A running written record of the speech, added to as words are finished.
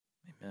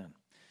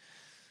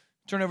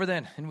Turn over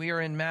then, and we are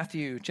in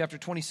Matthew chapter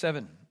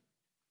 27,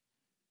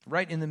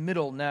 right in the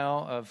middle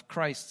now of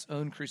Christ's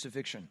own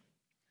crucifixion.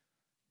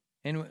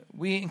 And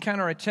we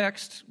encounter a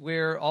text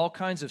where all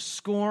kinds of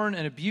scorn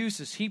and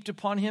abuse is heaped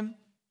upon him.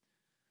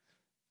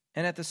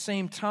 And at the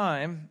same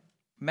time,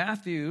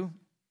 Matthew,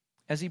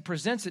 as he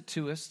presents it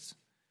to us,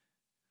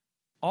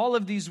 all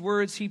of these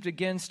words heaped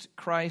against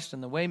Christ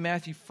and the way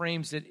Matthew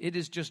frames it, it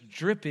is just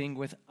dripping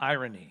with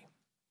irony.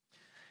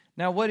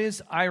 Now, what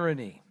is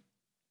irony?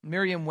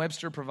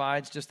 Merriam-Webster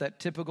provides just that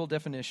typical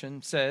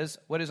definition, says,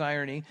 what is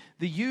irony?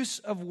 The use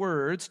of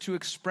words to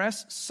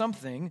express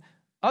something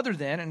other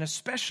than, and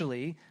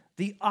especially,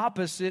 the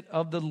opposite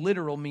of the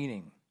literal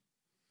meaning.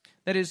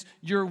 That is,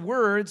 your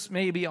words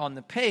may be on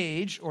the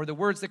page, or the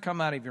words that come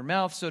out of your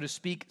mouth, so to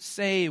speak,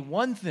 say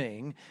one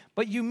thing,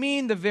 but you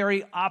mean the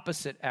very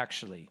opposite,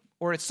 actually.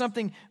 Or it's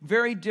something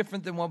very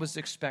different than what was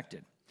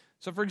expected.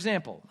 So, for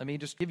example, let me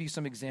just give you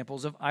some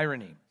examples of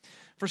irony.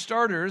 For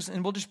starters,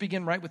 and we'll just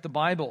begin right with the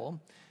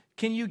Bible,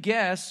 can you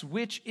guess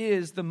which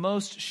is the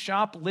most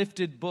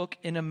shoplifted book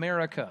in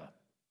America?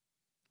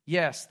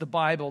 Yes, the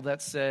Bible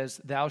that says,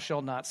 "Thou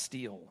shalt not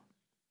steal."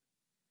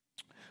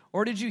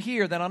 Or did you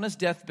hear that on his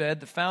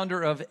deathbed, the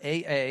founder of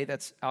AA,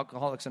 that's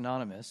Alcoholics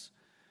Anonymous,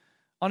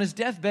 on his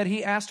deathbed,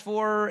 he asked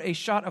for a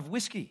shot of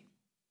whiskey.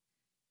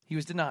 He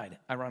was denied,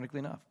 ironically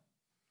enough.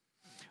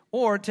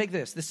 Or take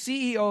this, the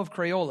CEO of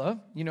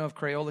Crayola, you know of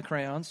Crayola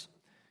crayons,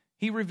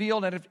 he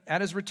revealed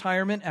at his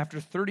retirement after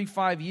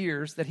 35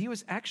 years that he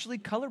was actually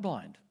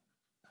colorblind.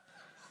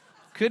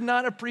 Could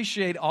not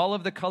appreciate all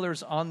of the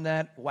colors on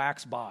that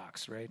wax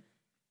box, right?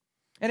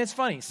 And it's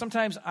funny,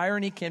 sometimes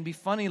irony can be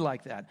funny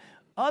like that.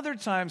 Other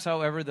times,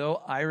 however,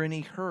 though,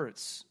 irony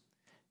hurts.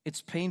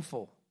 It's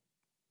painful.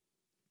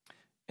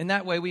 In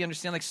that way, we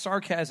understand like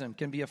sarcasm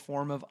can be a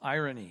form of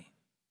irony.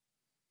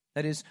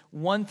 That is,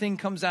 one thing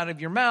comes out of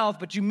your mouth,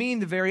 but you mean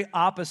the very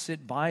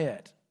opposite by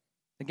it.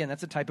 Again,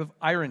 that's a type of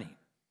irony.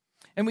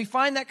 And we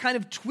find that kind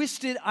of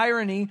twisted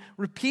irony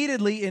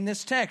repeatedly in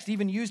this text,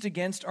 even used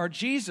against our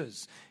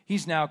Jesus.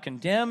 He's now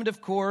condemned, of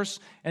course,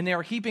 and they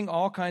are heaping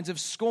all kinds of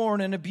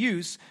scorn and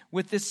abuse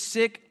with this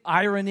sick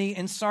irony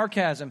and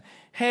sarcasm.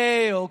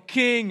 "Hail,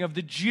 King of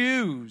the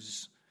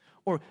Jews!"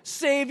 Or,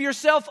 "Save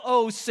yourself,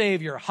 O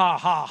Savior!" Ha,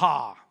 ha,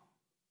 ha.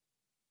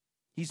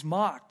 He's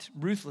mocked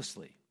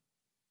ruthlessly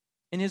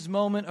in his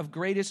moment of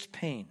greatest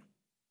pain.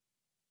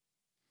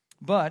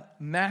 But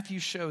Matthew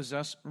shows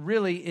us,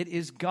 really, it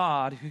is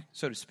God,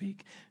 so to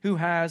speak, who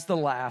has the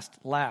last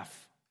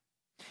laugh.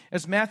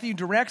 As Matthew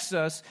directs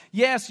us,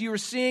 yes, you are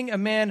seeing a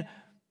man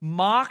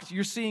mocked,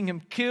 you're seeing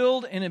him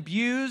killed and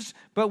abused,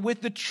 but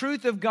with the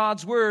truth of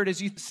God's word,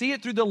 as you see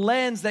it through the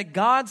lens that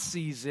God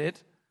sees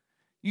it,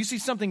 you see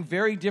something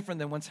very different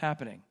than what's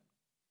happening.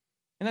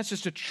 And that's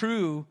just a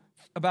true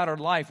about our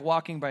life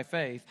walking by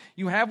faith.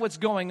 You have what's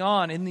going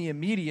on in the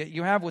immediate.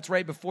 You have what's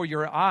right before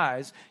your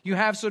eyes. You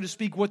have, so to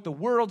speak, what the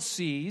world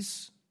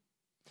sees.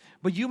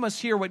 But you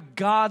must hear what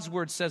God's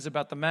word says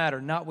about the matter,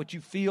 not what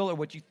you feel or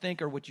what you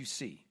think or what you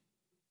see.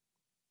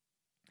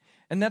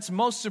 And that's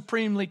most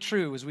supremely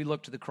true as we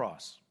look to the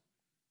cross.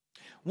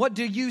 What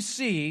do you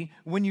see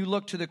when you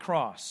look to the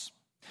cross?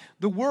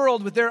 The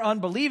world, with their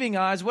unbelieving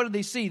eyes, what do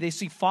they see? They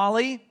see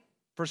folly,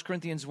 1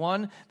 Corinthians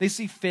 1. They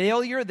see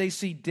failure. They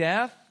see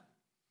death.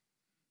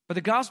 But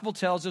the gospel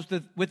tells us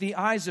that with the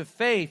eyes of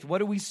faith, what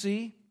do we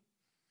see?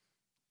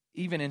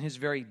 Even in his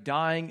very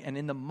dying and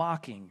in the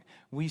mocking,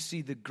 we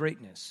see the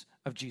greatness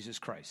of Jesus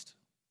Christ.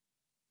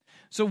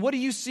 So what do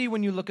you see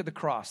when you look at the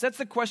cross? That's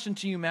the question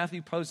to you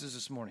Matthew poses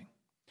this morning.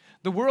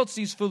 The world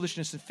sees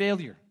foolishness and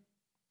failure.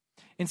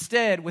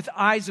 Instead, with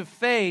eyes of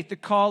faith, the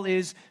call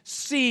is,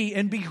 see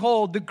and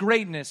behold the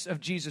greatness of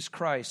Jesus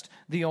Christ,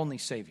 the only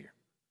Savior.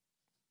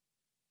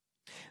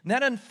 And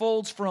that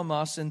unfolds from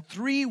us in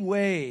three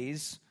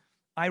ways,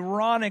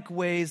 ironic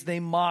ways they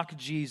mock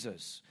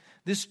Jesus.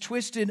 This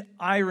twisted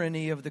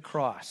irony of the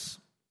cross.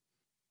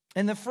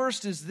 And the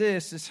first is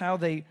this, is how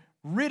they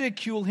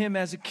ridicule him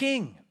as a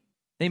king.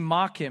 They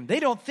mock him. They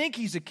don't think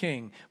he's a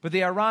king. But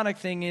the ironic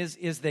thing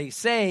is they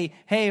say,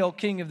 "Hail,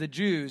 King of the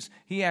Jews."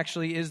 He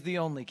actually is the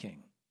only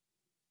king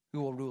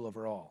who will rule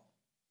over all.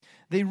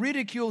 They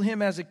ridicule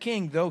him as a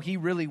king, though he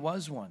really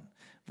was one.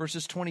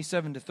 Verses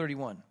 27 to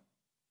 31.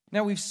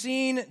 Now we've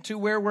seen to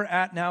where we're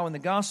at now in the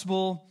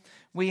gospel.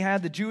 We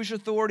had the Jewish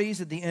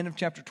authorities at the end of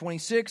chapter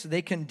 26.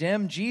 They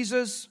condemned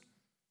Jesus,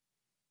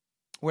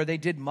 where they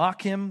did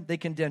mock him. They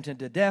condemned him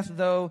to death,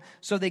 though.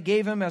 So they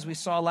gave him, as we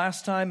saw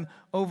last time,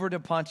 over to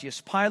Pontius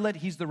Pilate.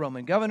 He's the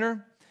Roman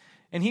governor.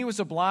 And he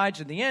was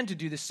obliged in the end to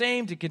do the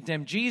same, to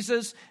condemn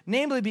Jesus,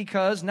 namely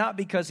not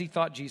because he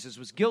thought Jesus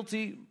was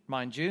guilty,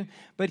 mind you,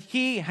 but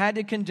he had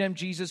to condemn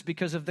Jesus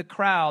because of the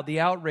crowd, the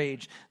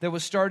outrage that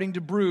was starting to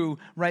brew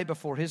right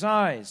before his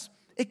eyes.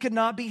 It could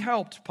not be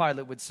helped,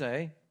 Pilate would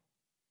say.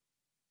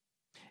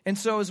 And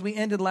so as we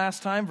ended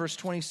last time, verse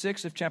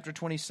 26 of chapter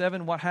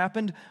 27, what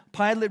happened?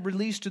 Pilate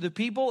released to the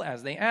people,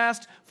 as they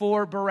asked,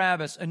 for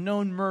Barabbas, a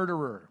known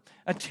murderer,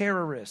 a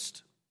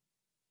terrorist,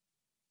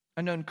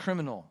 a known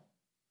criminal.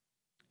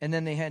 And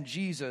then they had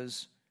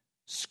Jesus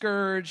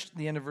scourged,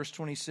 the end of verse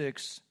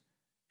 26,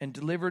 and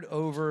delivered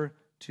over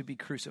to be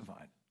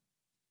crucified.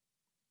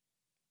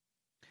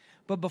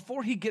 But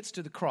before he gets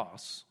to the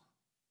cross,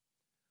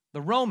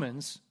 the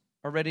Romans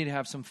are ready to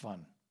have some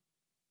fun.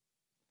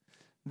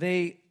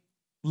 They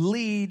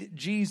lead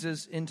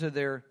Jesus into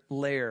their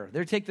lair.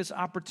 They take this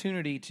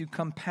opportunity to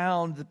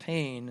compound the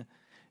pain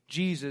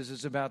Jesus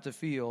is about to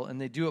feel,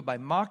 and they do it by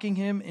mocking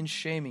him and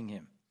shaming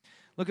him.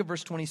 Look at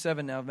verse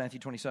 27 now of Matthew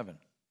 27.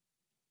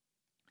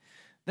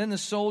 Then the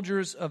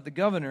soldiers of the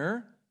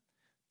governor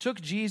took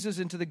Jesus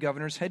into the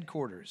governor's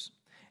headquarters,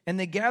 and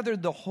they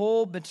gathered the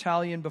whole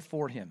battalion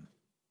before him.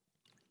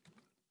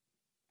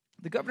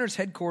 The governor's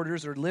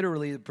headquarters are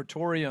literally the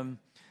praetorium.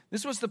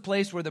 This was the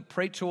place where the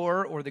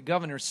praetor or the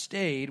governor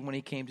stayed when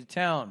he came to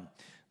town.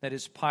 That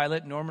is,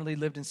 Pilate normally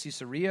lived in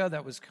Caesarea.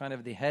 That was kind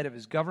of the head of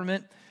his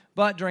government.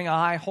 But during a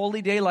high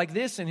holy day like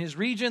this in his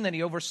region that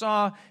he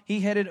oversaw, he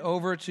headed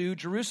over to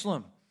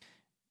Jerusalem,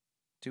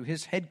 to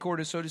his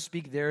headquarters, so to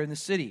speak, there in the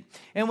city.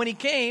 And when he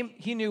came,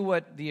 he knew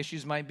what the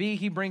issues might be.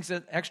 He brings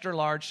an extra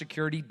large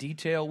security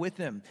detail with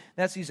him.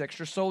 That's these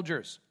extra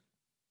soldiers.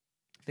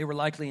 They were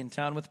likely in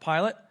town with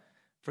Pilate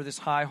for this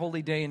high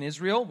holy day in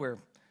Israel, where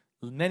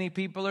many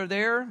people are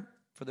there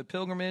for the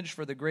pilgrimage,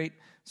 for the great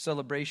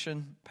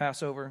celebration,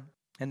 Passover.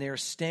 And they are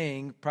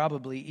staying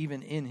probably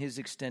even in his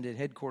extended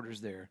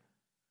headquarters there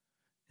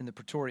in the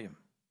praetorium.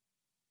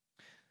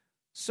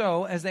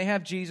 So, as they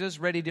have Jesus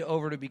ready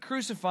to be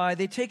crucified,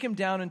 they take him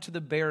down into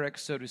the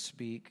barracks, so to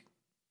speak.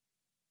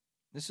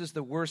 This is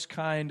the worst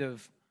kind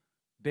of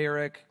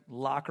barrack,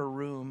 locker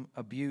room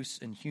abuse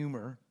and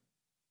humor.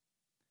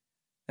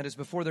 That is,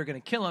 before they're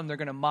going to kill him, they're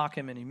going to mock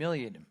him and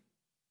humiliate him.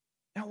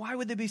 Now, why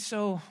would they be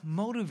so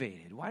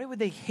motivated? Why would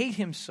they hate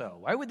him so?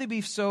 Why would they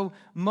be so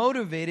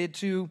motivated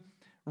to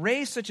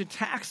raise such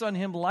attacks on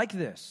him like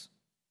this?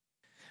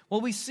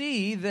 Well, we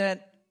see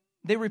that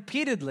they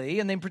repeatedly,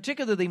 and they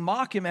particularly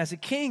mock him as a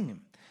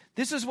king.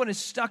 This is what is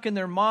stuck in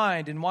their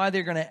mind and why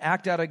they're going to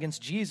act out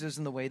against Jesus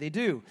in the way they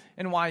do.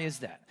 And why is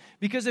that?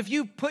 Because if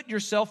you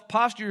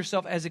posture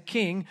yourself as a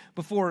king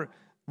before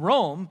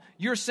Rome,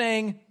 you're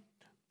saying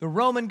the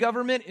Roman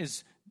government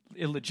is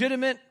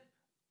illegitimate.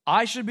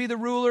 I should be the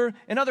ruler.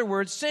 In other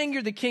words, saying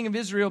you're the king of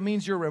Israel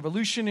means you're a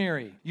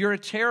revolutionary. You're a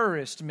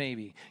terrorist,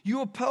 maybe.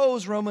 You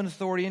oppose Roman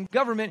authority and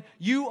government.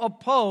 You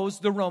oppose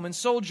the Roman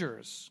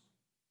soldiers.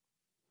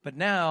 But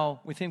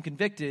now, with him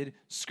convicted,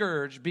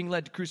 scourged, being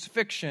led to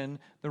crucifixion,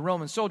 the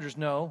Roman soldiers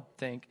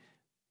think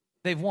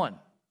they've won.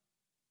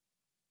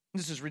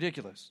 This is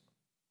ridiculous.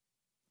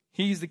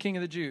 He's the king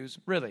of the Jews,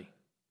 really.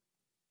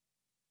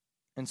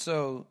 And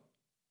so,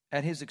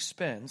 at his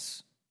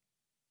expense,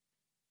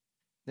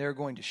 they're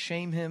going to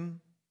shame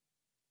him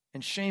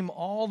and shame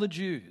all the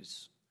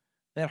Jews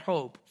that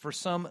hope for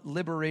some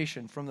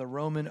liberation from the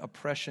Roman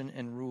oppression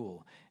and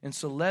rule. And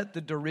so let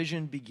the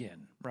derision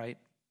begin, right?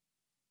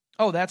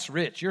 Oh, that's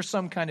rich. You're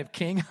some kind of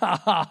king.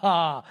 Ha, ha,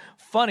 ha.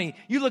 Funny.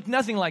 You look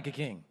nothing like a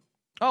king.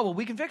 Oh, well,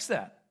 we can fix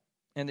that.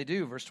 And they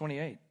do, verse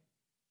 28.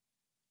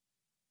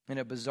 In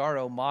a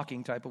bizarro,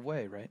 mocking type of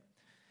way, right?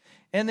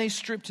 And they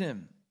stripped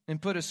him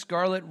and put a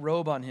scarlet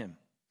robe on him.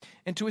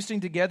 And twisting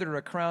together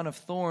a crown of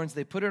thorns,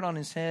 they put it on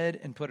his head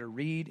and put a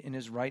reed in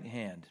his right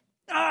hand.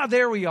 Ah,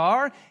 there we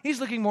are. He's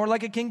looking more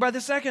like a king by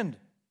the second.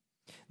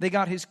 They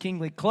got his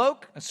kingly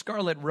cloak, a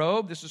scarlet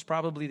robe. This was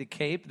probably the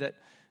cape that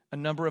a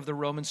number of the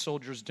Roman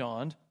soldiers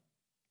donned.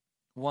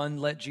 One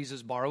let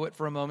Jesus borrow it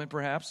for a moment,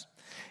 perhaps.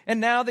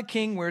 And now the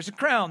king wears a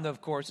crown, though,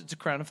 of course. It's a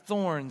crown of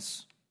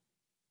thorns.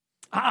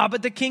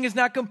 But the king is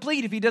not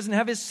complete if he doesn't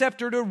have his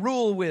scepter to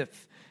rule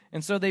with.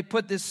 And so they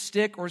put this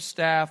stick or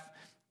staff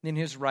in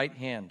his right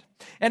hand.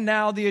 And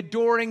now the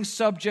adoring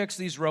subjects,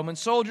 these Roman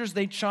soldiers,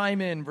 they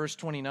chime in, verse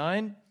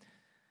 29.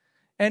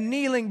 And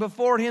kneeling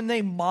before him,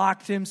 they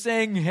mocked him,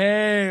 saying,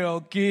 "Hail,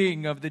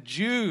 King of the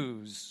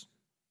Jews."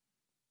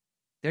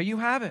 There you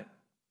have it.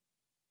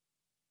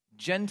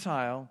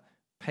 Gentile,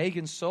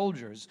 pagan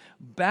soldiers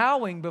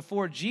bowing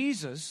before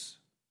Jesus,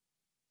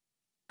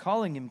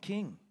 calling him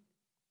king.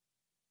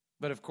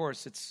 But of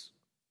course, it's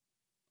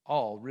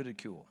all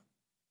ridicule.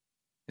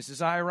 This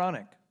is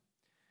ironic.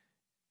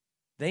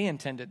 They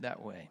intend it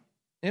that way.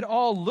 It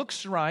all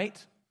looks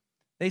right.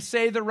 They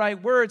say the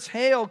right words,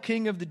 "Hail,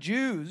 King of the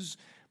Jews,"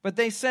 but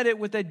they said it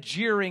with a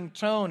jeering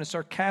tone, a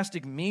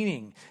sarcastic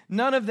meaning.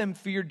 None of them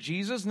feared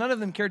Jesus. None of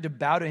them cared to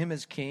bow to him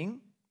as king.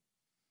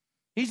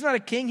 He's not a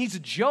king, he's a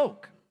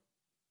joke.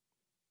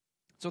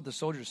 That's what the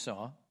soldiers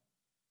saw.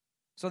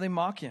 So they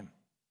mock him.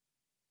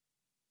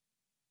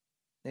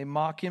 They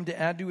mock him to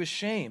add to his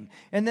shame.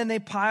 And then they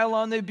pile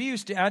on the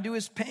abuse to add to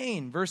his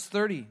pain. Verse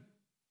 30.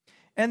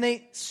 And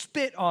they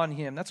spit on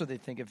him. That's what they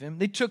think of him.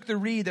 They took the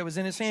reed that was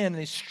in his hand and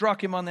they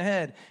struck him on the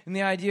head. And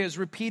the idea is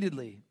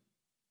repeatedly.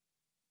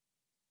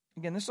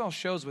 Again, this all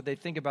shows what they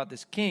think about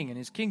this king and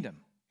his kingdom.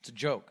 It's a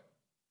joke.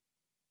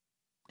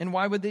 And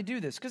why would they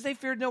do this? Because they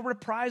feared no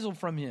reprisal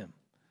from him.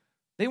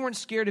 They weren't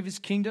scared of his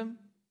kingdom.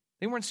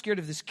 They weren't scared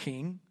of this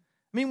king.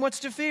 I mean,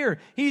 what's to fear?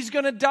 He's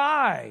going to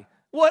die.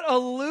 What a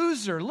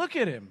loser. Look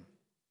at him.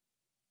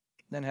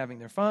 Then having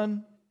their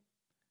fun,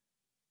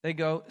 They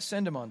go,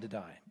 send him on to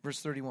die. Verse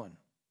 31.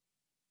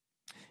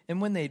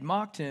 And when they'd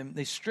mocked him,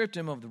 they stripped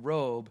him of the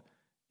robe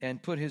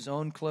and put his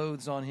own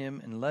clothes on him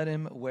and led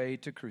him away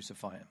to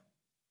crucify him.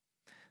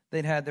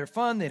 They'd had their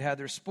fun, they'd had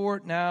their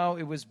sport. Now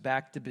it was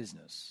back to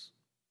business.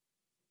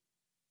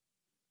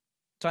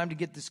 Time to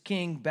get this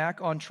king back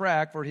on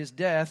track for his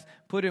death,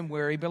 put him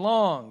where he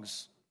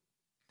belongs.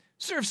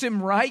 Serves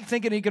him right,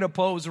 thinking he could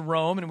oppose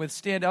Rome and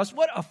withstand us.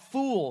 What a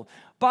fool.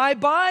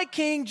 Bye-bye,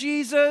 King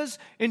Jesus.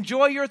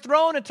 Enjoy your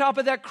throne atop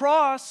of that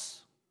cross.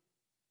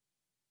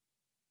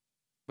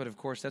 But of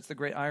course, that's the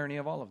great irony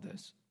of all of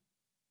this.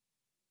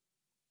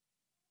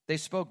 They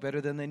spoke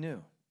better than they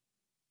knew.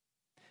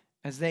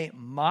 As they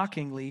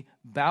mockingly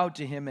bowed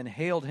to him and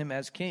hailed him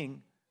as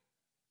king,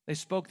 they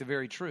spoke the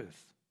very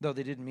truth, though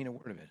they didn't mean a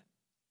word of it.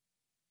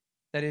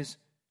 That is,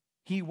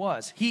 he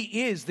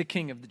is the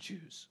King of the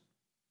Jews.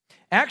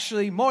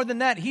 Actually, more than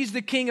that, he's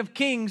the King of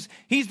kings.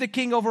 He's the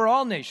king over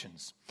all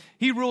nations.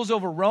 He rules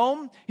over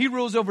Rome. He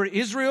rules over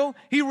Israel.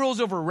 He rules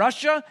over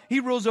Russia. He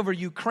rules over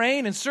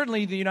Ukraine and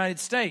certainly the United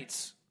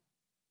States.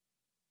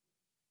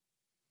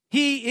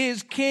 He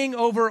is king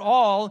over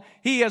all.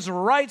 He has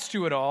rights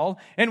to it all.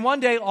 And one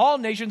day, all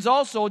nations,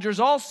 all soldiers,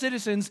 all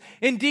citizens,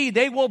 indeed,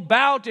 they will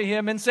bow to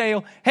him and say,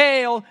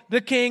 "Hail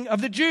the King of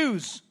the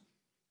Jews."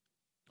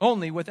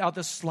 Only without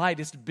the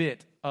slightest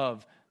bit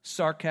of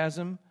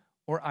sarcasm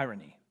or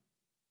irony.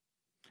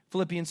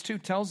 Philippians 2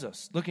 tells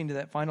us, looking to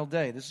that final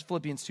day, this is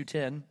Philippians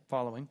 2:10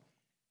 following,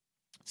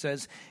 it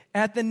says,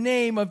 "At the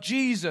name of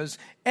Jesus,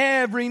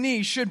 every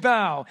knee should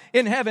bow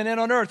in heaven and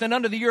on earth and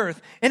under the earth,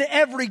 and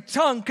every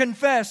tongue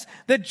confess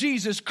that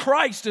Jesus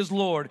Christ is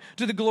Lord,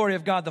 to the glory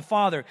of God the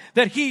Father,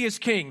 that he is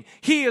King,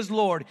 he is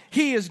Lord,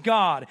 he is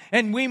God,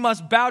 and we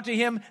must bow to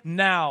him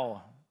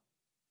now."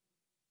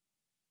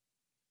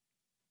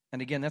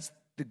 And again, that's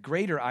the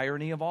greater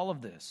irony of all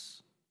of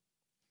this.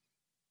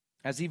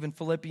 As even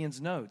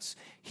Philippians notes,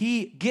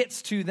 he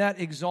gets to that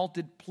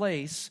exalted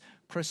place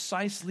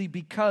precisely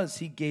because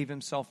he gave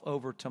himself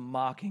over to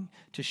mocking,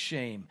 to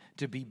shame,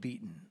 to be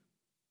beaten.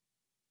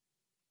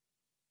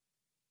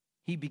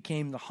 He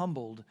became the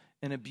humbled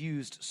and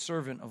abused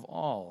servant of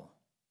all,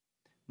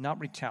 not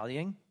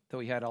retaliating, though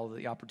he had all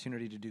the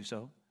opportunity to do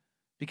so,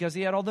 because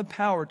he had all the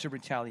power to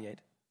retaliate.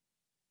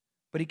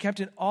 But he kept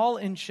it all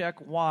in check.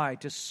 Why?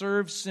 To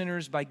serve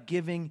sinners by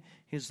giving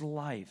his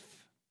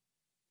life.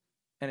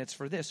 And it's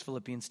for this,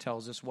 Philippians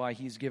tells us, why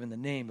he's given the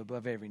name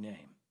above every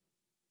name.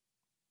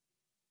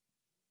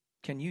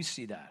 Can you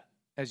see that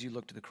as you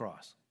look to the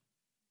cross?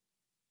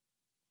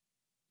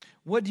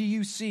 What do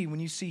you see when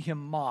you see him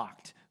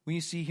mocked, when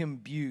you see him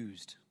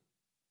abused?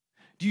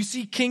 Do you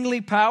see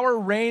kingly power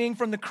reigning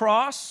from the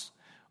cross?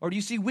 Or do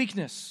you see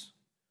weakness,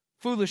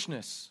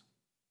 foolishness?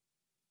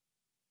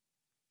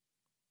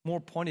 More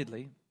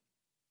pointedly,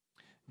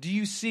 do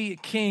you see a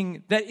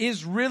king that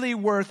is really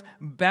worth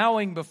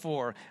bowing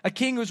before? A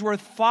king who's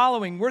worth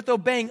following, worth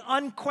obeying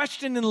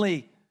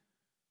unquestioningly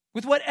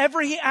with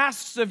whatever he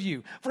asks of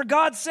you. For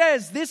God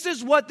says, this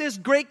is what this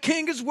great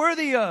king is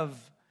worthy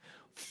of.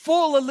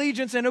 Full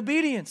allegiance and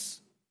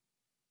obedience.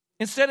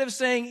 Instead of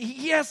saying,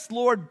 "Yes,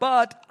 Lord,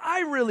 but I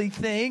really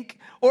think,"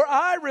 or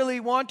 "I really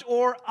want,"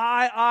 or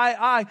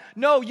I.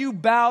 No, you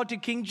bow to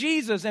King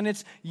Jesus and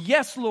it's,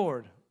 "Yes,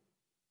 Lord."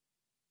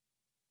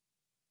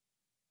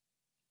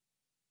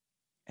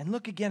 And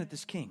look again at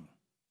this king.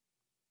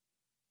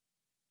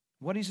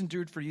 What he's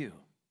endured for you.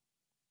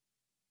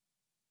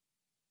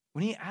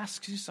 When he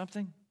asks you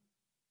something,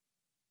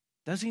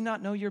 does he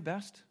not know your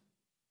best?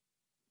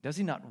 Does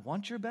he not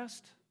want your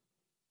best?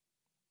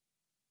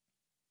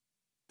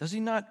 Does he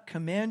not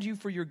command you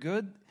for your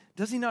good?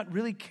 Does he not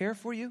really care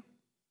for you?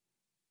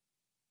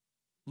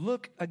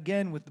 Look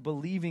again with the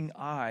believing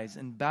eyes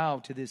and bow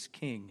to this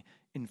king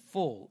in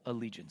full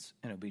allegiance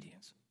and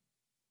obedience.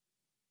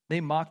 They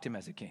mocked him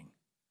as a king.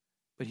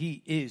 But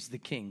he is the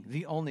king,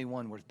 the only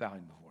one worth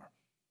bowing before.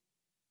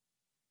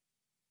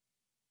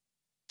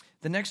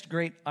 The next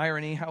great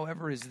irony,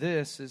 however,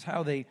 is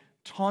how they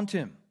taunt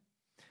him.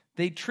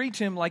 They treat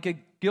him like a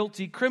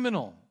guilty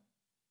criminal,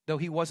 though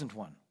he wasn't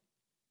one.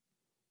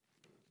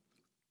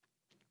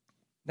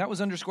 That was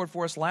underscored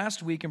for us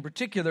last week in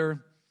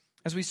particular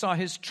as we saw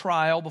his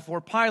trial before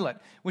Pilate,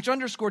 which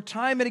underscored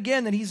time and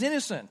again that he's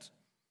innocent.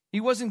 He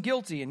wasn't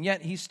guilty, and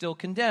yet he's still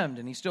condemned,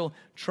 and he still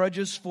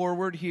trudges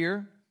forward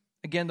here.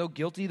 Again, though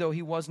guilty, though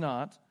he was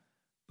not,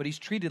 but he's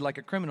treated like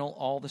a criminal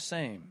all the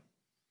same.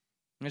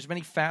 And there's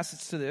many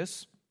facets to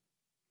this.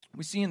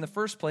 We see in the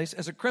first place,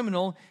 as a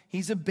criminal,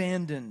 he's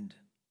abandoned.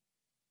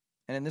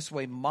 And in this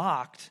way,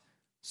 mocked,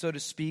 so to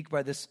speak,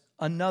 by this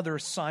another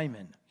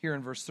Simon. Here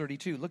in verse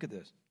 32, look at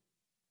this.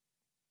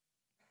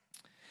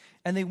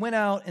 "And they went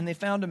out and they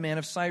found a man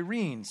of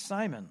Cyrene,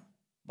 Simon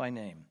by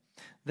name.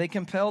 They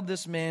compelled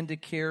this man to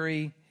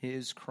carry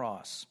his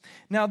cross."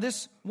 Now,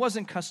 this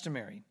wasn't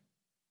customary.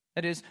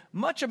 That is,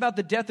 much about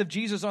the death of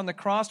Jesus on the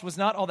cross was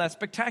not all that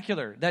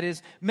spectacular. That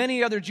is,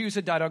 many other Jews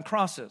had died on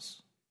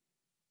crosses.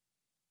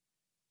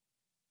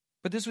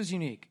 But this was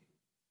unique.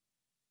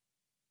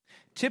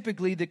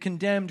 Typically, the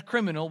condemned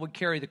criminal would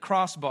carry the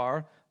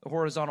crossbar, the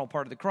horizontal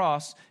part of the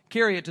cross,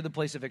 carry it to the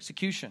place of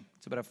execution.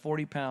 It's about a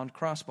 40-pound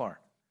crossbar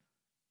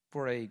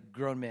for a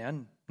grown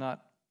man.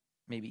 Not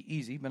maybe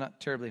easy, but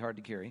not terribly hard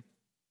to carry.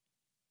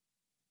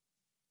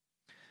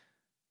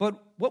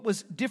 But what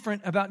was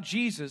different about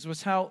Jesus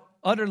was how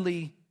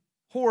utterly,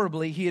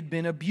 horribly he had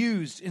been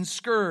abused and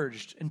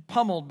scourged and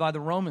pummeled by the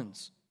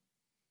Romans,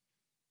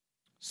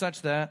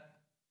 such that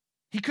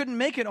he couldn't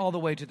make it all the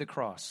way to the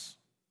cross.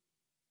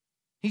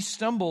 He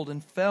stumbled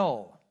and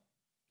fell.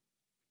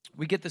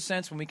 We get the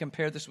sense when we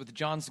compare this with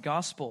John's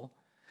gospel,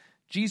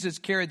 Jesus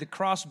carried the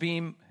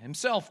crossbeam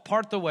himself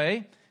part the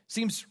way,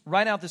 seems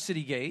right out the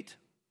city gate.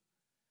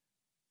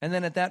 And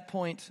then at that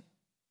point,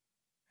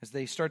 as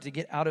they start to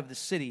get out of the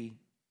city,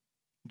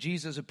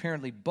 Jesus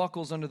apparently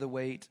buckles under the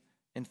weight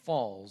and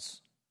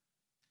falls.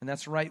 And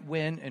that's right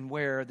when and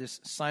where this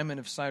Simon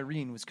of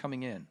Cyrene was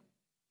coming in.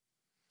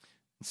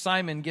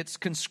 Simon gets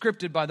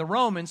conscripted by the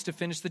Romans to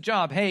finish the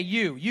job. Hey,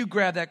 you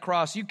grab that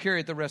cross, you carry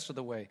it the rest of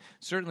the way.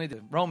 Certainly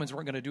the Romans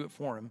weren't going to do it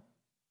for him.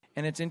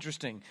 And it's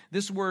interesting.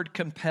 This word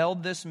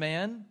compelled this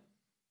man,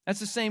 that's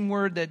the same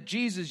word that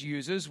Jesus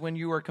uses when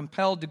you are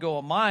compelled to go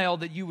a mile,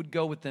 that you would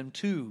go with them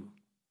too.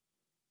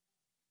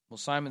 Well,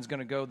 Simon's going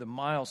to go the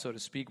mile, so to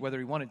speak, whether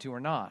he wanted to or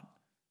not,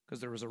 because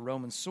there was a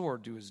Roman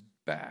sword to his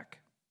back.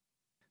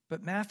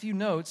 But Matthew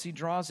notes he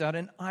draws out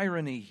an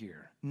irony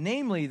here,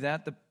 namely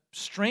that the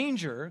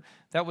stranger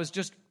that was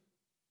just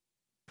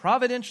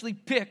providentially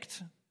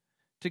picked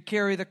to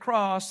carry the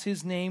cross,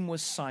 his name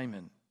was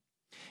Simon.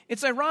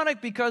 It's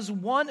ironic because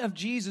one of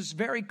Jesus'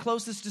 very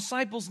closest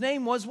disciples'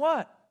 name was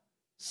what?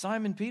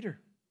 Simon Peter.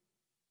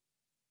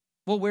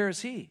 Well, where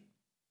is he?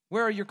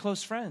 Where are your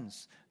close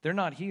friends? They're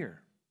not here.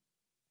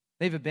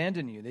 They've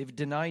abandoned you. They've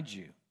denied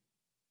you.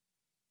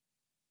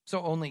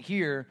 So only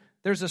here,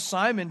 there's a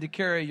Simon to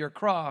carry your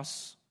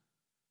cross,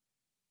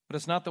 but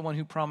it's not the one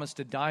who promised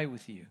to die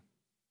with you.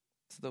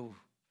 It's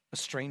a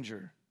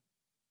stranger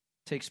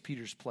takes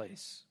Peter's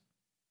place.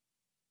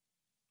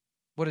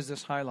 What does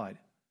this highlight?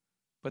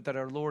 But that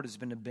our Lord has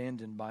been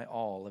abandoned by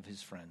all of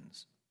his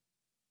friends.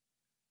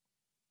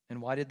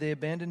 And why did they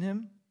abandon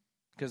him?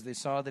 Because they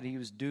saw that he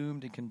was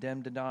doomed and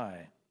condemned to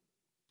die.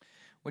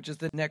 Which is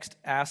the next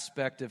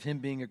aspect of him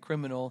being a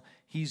criminal.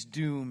 He's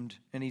doomed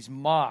and he's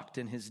mocked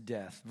in his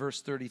death.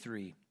 Verse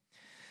 33.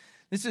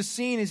 This is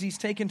seen as he's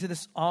taken to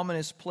this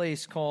ominous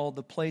place called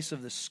the place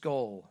of the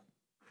skull.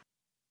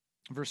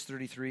 Verse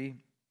 33,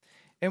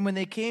 and when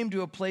they came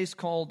to a place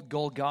called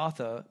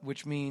Golgotha,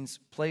 which means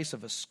place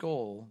of a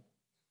skull,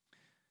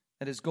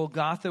 that is,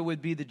 Golgotha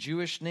would be the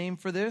Jewish name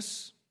for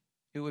this.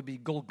 It would be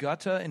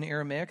Golgotha in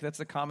Aramaic. That's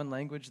the common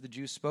language the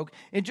Jews spoke.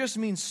 It just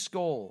means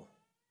skull.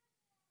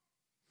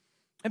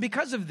 And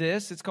because of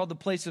this, it's called the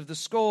place of the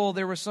skull.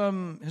 There were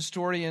some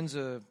historians,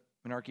 an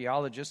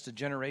archaeologist a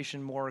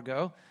generation more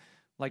ago,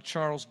 like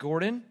Charles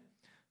Gordon,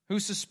 who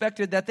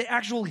suspected that the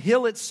actual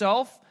hill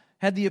itself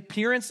had the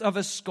appearance of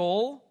a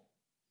skull,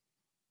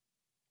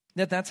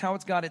 that's how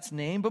it's got its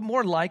name. But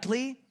more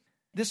likely,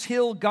 this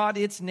hill got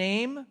its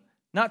name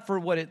not for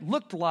what it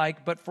looked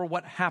like, but for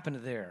what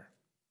happened there,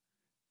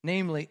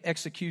 namely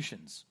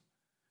executions.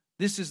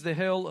 This is the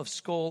hill of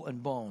skull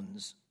and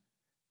bones.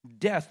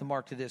 Death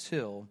marked this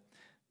hill.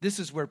 This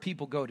is where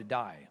people go to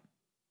die.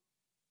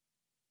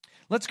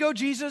 Let's go,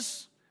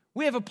 Jesus.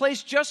 We have a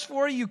place just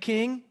for you,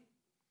 King.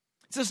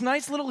 It's this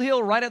nice little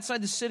hill right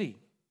outside the city.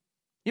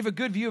 You have a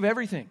good view of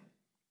everything.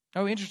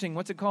 Oh, interesting.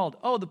 What's it called?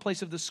 Oh, the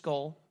place of the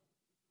skull.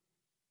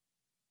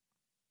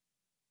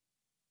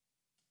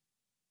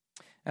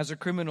 As a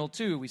criminal,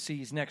 too, we see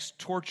he's next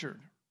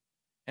tortured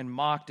and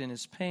mocked in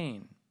his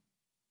pain.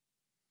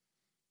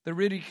 The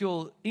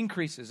ridicule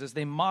increases as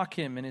they mock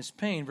him in his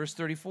pain. Verse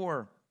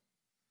 34.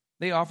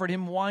 They offered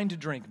him wine to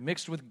drink,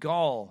 mixed with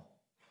gall.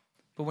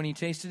 But when he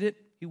tasted it,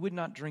 he would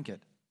not drink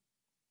it.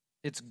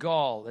 It's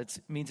gall. It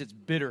means it's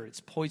bitter. It's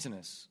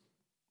poisonous.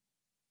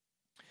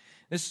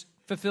 This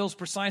fulfills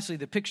precisely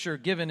the picture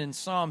given in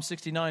Psalm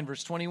 69,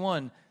 verse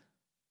 21.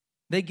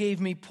 They gave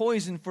me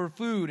poison for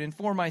food, and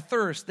for my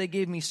thirst they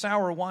gave me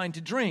sour wine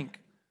to drink.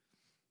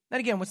 And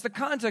again, what's the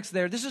context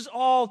there? This is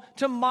all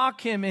to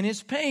mock him in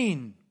his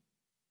pain.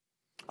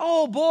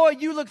 Oh boy,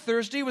 you look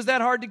thirsty. Was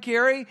that hard to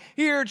carry?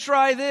 Here,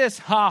 try this.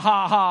 Ha,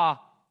 ha,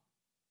 ha.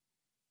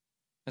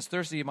 As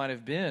thirsty he might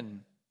have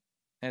been,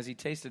 as he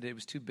tasted it, it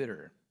was too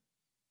bitter.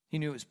 He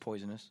knew it was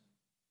poisonous.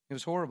 It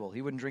was horrible.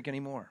 He wouldn't drink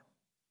anymore.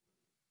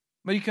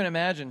 But you can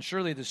imagine,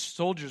 surely the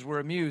soldiers were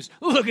amused.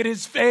 Look at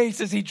his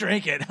face as he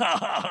drank it. Ha,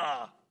 ha,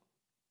 ha.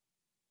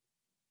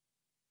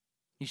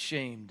 He's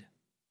shamed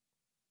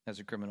as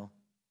a criminal,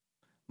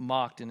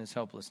 mocked in his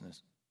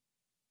helplessness.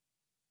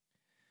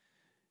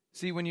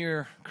 See, when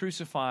you're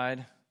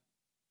crucified,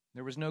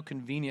 there was no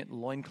convenient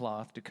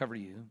loincloth to cover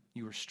you.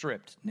 You were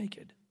stripped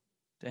naked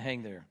to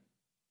hang there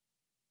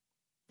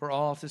for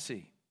all to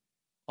see,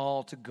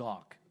 all to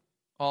gawk,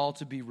 all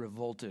to be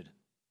revolted,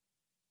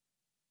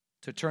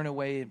 to turn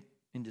away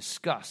in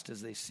disgust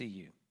as they see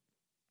you.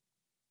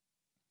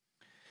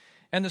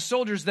 And the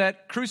soldiers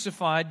that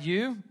crucified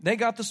you, they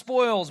got the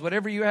spoils.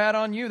 Whatever you had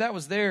on you, that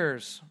was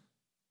theirs.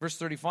 Verse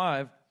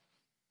 35.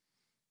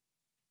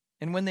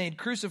 And when they had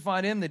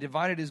crucified him, they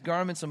divided his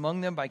garments among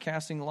them by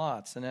casting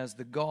lots, and as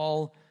the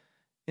gall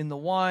in the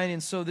wine.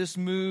 And so this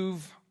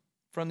move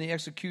from the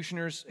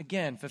executioners,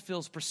 again,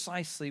 fulfills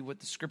precisely what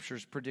the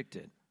Scriptures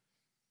predicted.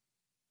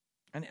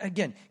 And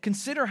again,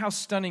 consider how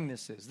stunning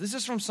this is. This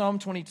is from Psalm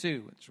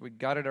 22, which we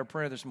got at our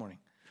prayer this morning.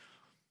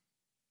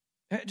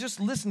 Just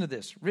listen to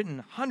this,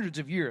 written hundreds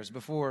of years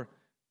before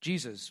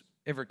Jesus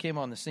ever came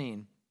on the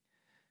scene.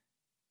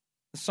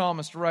 The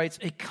psalmist writes,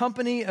 "A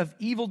company of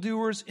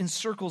evildoers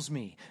encircles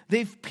me.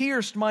 They've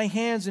pierced my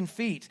hands and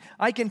feet.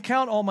 I can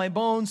count all my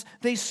bones.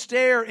 They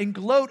stare and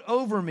gloat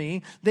over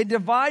me. They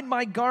divide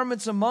my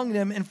garments among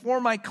them, and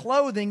for my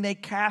clothing they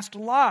cast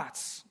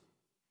lots."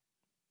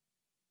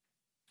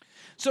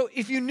 So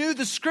if you knew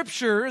the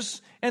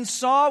Scriptures and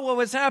saw what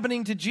was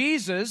happening to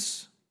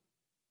Jesus,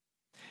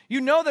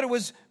 you know that it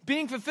was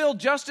being fulfilled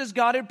just as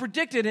God had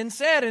predicted and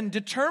said and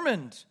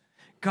determined.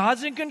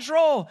 God's in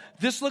control.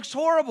 This looks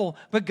horrible,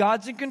 but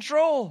God's in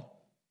control.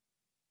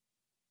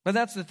 But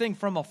that's the thing,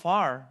 from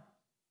afar,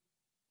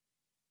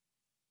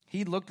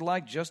 he looked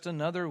like just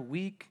another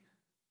weak,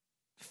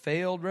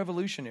 failed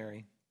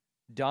revolutionary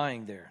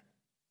dying there.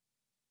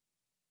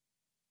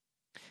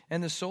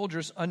 And the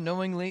soldiers,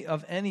 unknowingly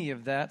of any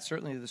of that,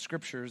 certainly the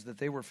Scriptures that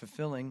they were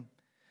fulfilling,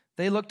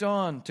 they looked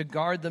on to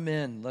guard the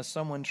men, lest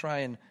someone try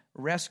and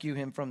rescue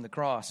him from the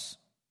cross.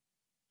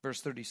 Verse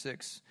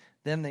 36,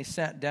 then they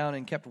sat down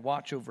and kept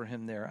watch over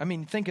him there. I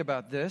mean, think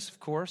about this,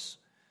 of course.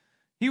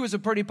 He was a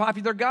pretty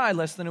popular guy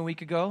less than a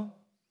week ago.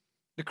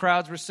 The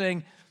crowds were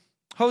saying,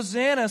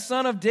 "Hosanna,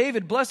 son of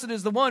David, blessed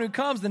is the one who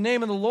comes in the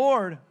name of the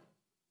Lord."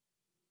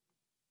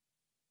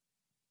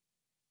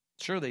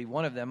 Surely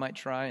one of them might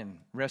try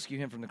and rescue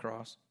him from the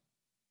cross.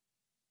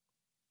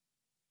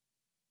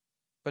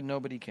 But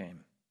nobody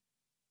came.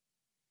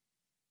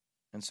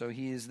 And so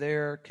he is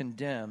there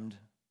condemned,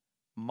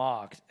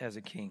 mocked as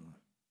a king.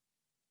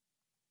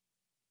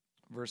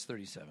 Verse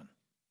 37.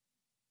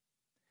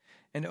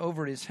 And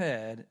over his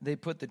head they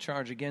put the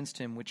charge against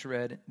him, which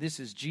read, "This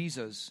is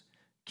Jesus,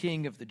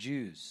 King of the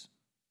Jews."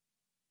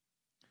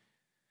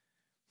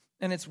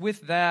 And it's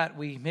with that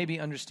we maybe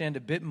understand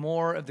a bit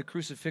more of the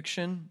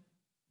crucifixion,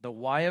 the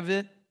why of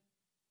it,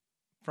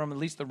 from at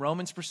least the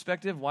Romans'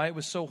 perspective, why it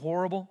was so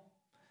horrible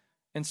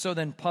and so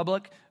then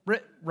public,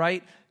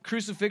 right?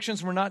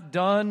 Crucifixions were not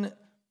done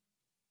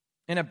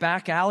in a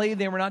back alley.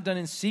 They were not done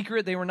in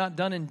secret. They were not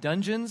done in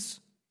dungeons.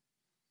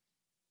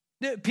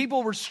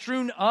 People were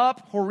strewn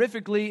up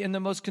horrifically in the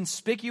most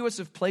conspicuous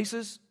of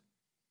places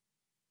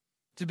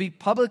to be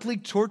publicly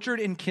tortured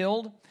and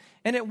killed.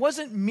 And it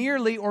wasn't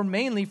merely or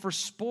mainly for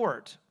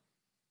sport.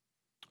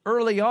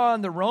 Early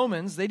on, the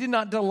Romans, they did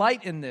not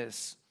delight in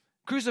this.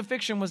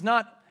 Crucifixion was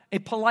not a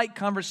polite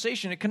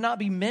conversation. It could not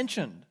be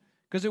mentioned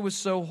because it was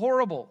so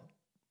horrible.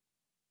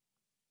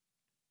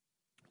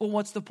 Well,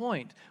 what's the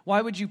point?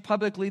 Why would you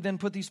publicly then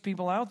put these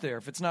people out there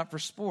if it's not for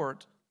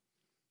sport?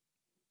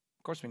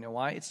 Of course we know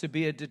why. It's to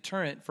be a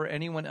deterrent for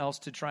anyone else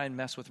to try and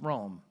mess with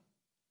Rome.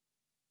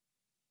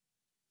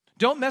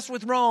 Don't mess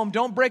with Rome.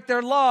 Don't break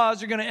their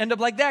laws. You're going to end up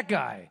like that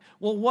guy.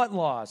 Well, what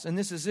laws? And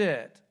this is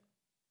it.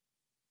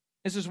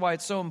 This is why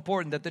it's so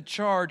important that the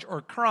charge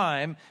or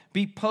crime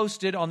be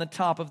posted on the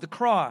top of the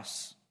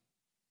cross.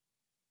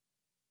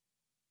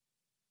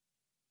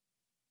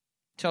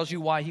 Tells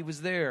you why he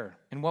was there.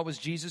 And what was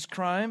Jesus'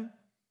 crime?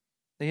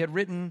 They had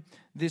written,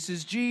 "This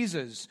is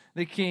Jesus,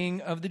 the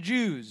King of the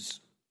Jews."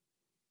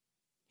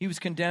 He was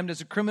condemned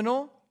as a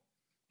criminal.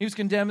 He was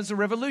condemned as a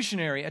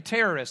revolutionary, a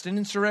terrorist, an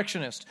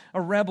insurrectionist,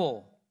 a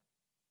rebel.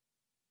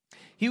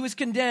 He was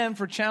condemned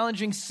for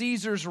challenging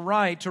Caesar's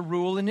right to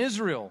rule in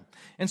Israel.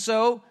 And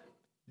so,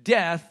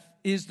 death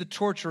is the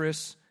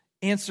torturous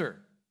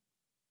answer.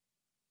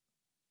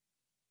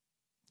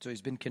 So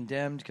he's been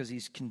condemned because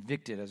he's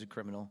convicted as a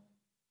criminal,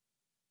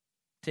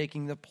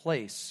 taking the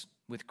place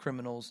with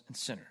criminals and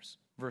sinners.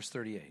 Verse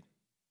 38.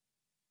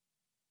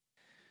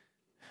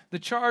 The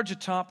charge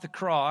atop the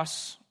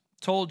cross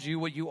told you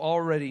what you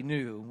already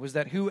knew, was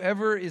that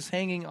whoever is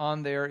hanging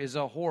on there is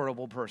a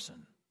horrible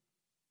person.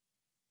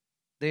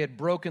 They had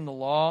broken the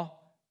law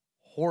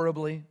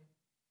horribly.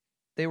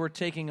 They were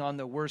taking on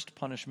the worst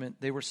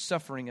punishment. They were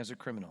suffering as a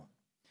criminal.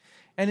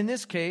 And in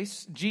this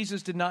case,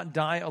 Jesus did not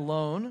die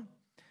alone.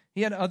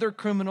 He had other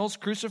criminals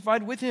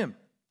crucified with him.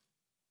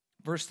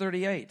 Verse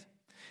 38.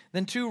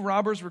 Then 2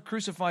 robbers were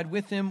crucified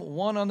with him,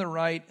 one on the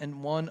right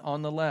and one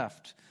on the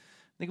left.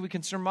 I think we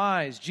can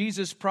surmise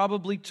Jesus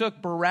probably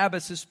took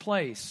Barabbas'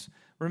 place.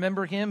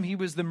 Remember him? He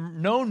was the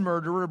known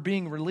murderer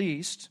being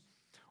released,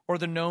 or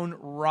the known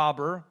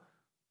robber.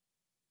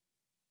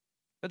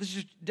 But this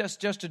is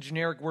just a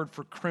generic word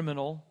for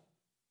criminal.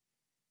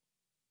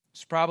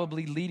 He's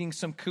probably leading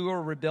some coup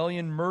or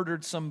rebellion,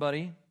 murdered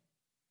somebody.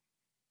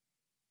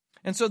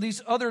 And so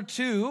these other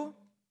 2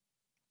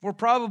 were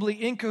probably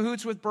in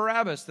cahoots with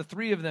Barabbas. The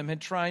 3 of them had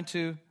tried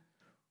to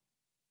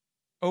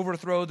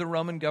overthrow the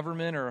Roman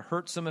government or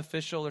hurt some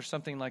official or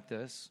something like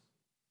this.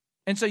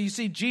 And so you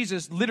see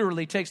Jesus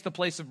literally takes the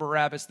place of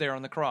Barabbas there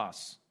on the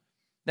cross.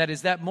 That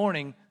is, that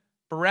morning,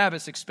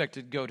 Barabbas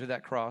expected to go to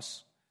that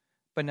cross,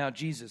 but now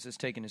Jesus has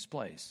taken his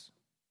place.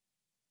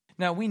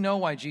 Now, we know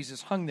why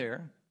Jesus hung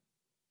there.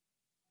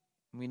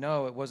 We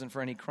know it wasn't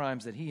for any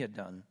crimes that he had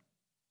done.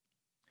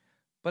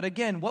 But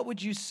again, what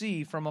would you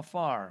see from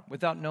afar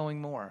without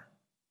knowing more?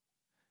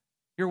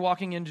 You're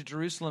walking into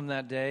Jerusalem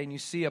that day, and you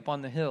see up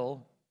on the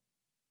hill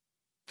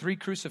 3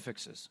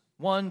 crucifixes.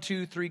 1,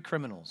 2, 3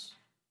 criminals.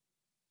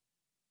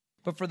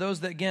 But for those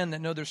that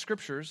know their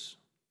scriptures,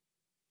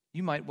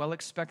 you might well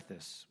expect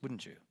this,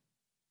 wouldn't you?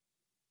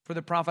 For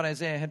the prophet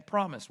Isaiah had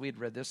promised, we had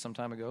read this some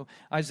time ago,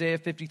 Isaiah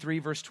 53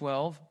 verse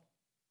 12,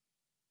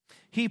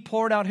 he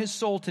poured out his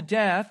soul to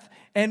death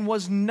and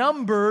was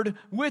numbered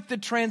with the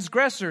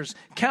transgressors,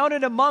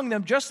 counted among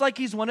them just like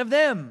he's one of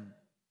them.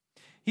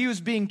 He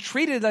was being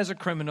treated as a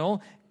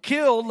criminal,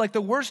 killed like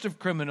the worst of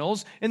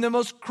criminals, in the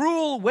most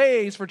cruel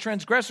ways for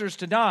transgressors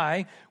to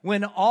die,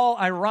 when all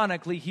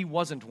ironically he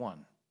wasn't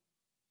one.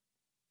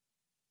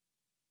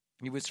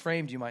 He was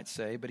framed, you might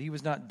say, but he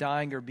was not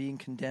dying or being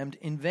condemned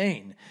in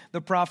vain.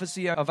 The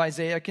prophecy of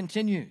Isaiah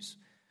continues.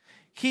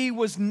 He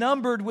was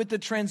numbered with the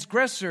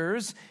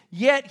transgressors,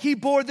 yet he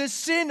bore the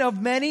sin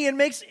of many and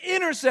makes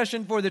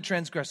intercession for the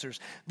transgressors.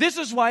 This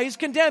is why he's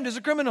condemned as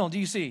a criminal, do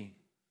you see?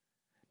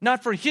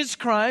 Not for his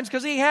crimes,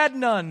 because he had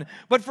none,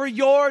 but for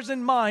yours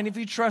and mine if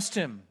you trust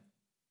him.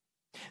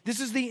 This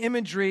is the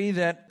imagery,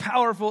 that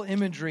powerful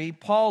imagery,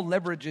 Paul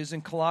leverages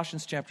in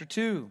Colossians chapter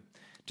 2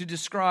 to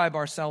describe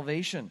our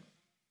salvation.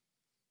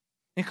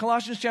 In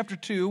Colossians chapter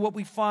 2, what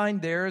we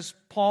find there is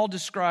Paul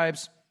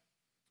describes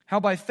how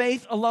by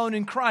faith alone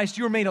in Christ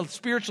you are made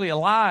spiritually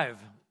alive.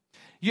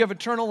 You have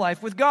eternal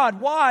life with God.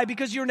 Why?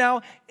 Because you're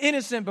now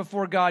innocent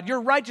before God.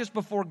 You're righteous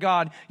before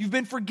God. You've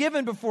been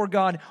forgiven before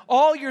God.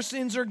 All your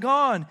sins are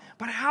gone.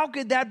 But how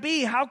could that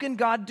be? How can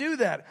God do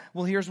that?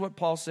 Well, here's what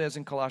Paul says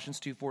in Colossians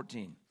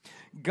 2:14.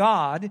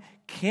 God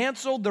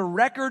canceled the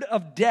record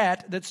of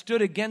debt that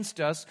stood against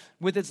us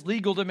with its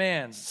legal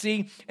demands.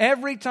 See,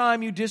 every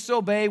time you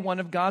disobey one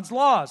of God's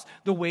laws,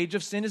 the wage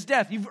of sin is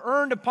death. You've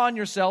earned upon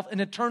yourself an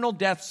eternal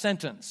death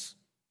sentence.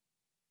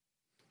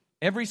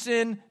 Every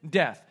sin,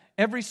 death.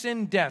 Every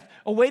sin, death.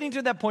 Awaiting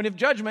to that point of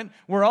judgment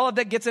where all of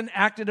that gets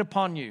enacted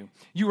upon you.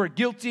 You are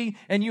guilty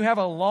and you have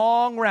a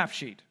long rap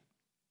sheet,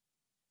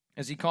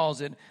 as he calls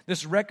it,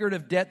 this record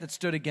of debt that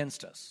stood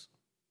against us.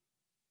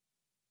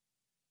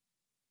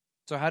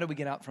 So how do we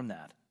get out from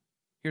that?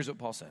 Here's what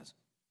Paul says.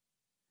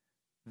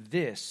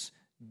 This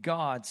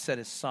God set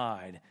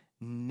aside,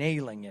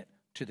 nailing it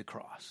to the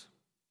cross.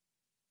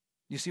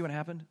 You see what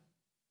happened?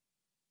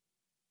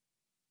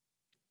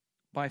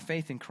 By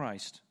faith in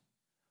Christ,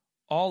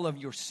 all of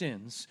your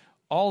sins,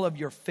 all of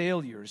your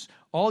failures,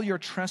 all your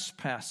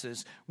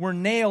trespasses were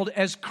nailed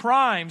as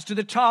crimes to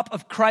the top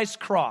of Christ's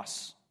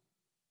cross.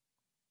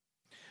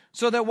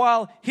 So that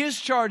while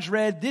his charge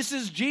read, "This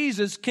is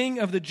Jesus, King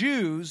of the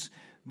Jews,"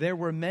 there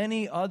were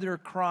many other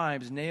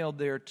crimes nailed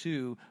there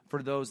too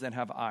for those that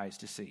have eyes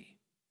to see.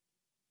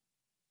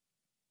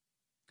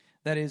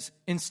 That is,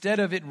 instead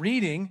of it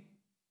reading,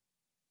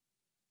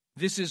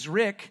 "This is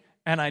Rick,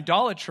 an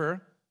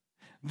idolater,"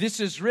 "This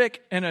is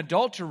Rick, an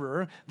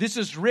adulterer," "This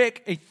is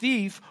Rick, a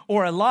thief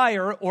or a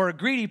liar or a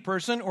greedy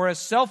person or a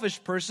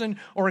selfish person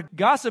or a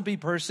gossipy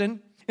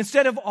person,"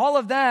 instead of all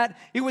of that,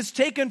 it was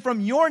taken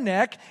from your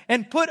neck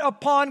and put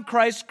upon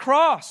Christ's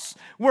cross,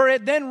 where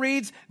it then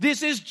reads,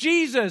 "This is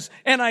Jesus,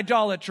 an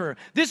idolater.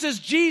 This is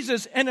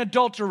Jesus, an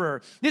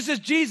adulterer. This is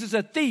Jesus,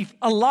 a thief,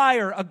 a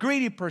liar, a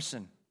greedy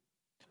person."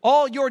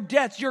 All your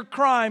debts, your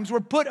crimes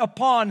were put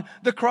upon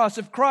the cross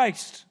of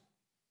Christ,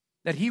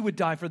 that he would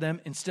die for them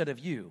instead of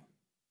you,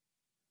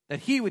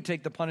 that he would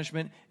take the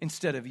punishment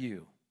instead of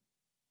you.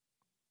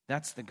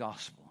 That's the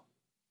gospel.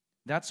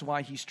 That's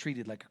why he's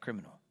treated like a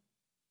criminal.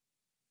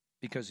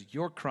 Because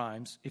your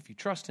crimes, if you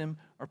trust him,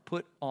 are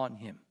put on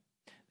him.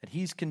 That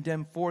he's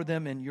condemned for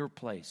them in your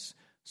place,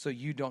 so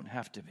you don't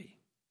have to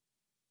be.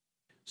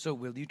 So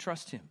will you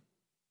trust him?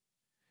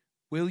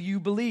 Will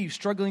you believe,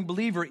 struggling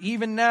believer,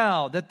 even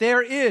now, that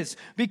there is,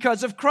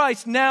 because of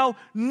Christ, now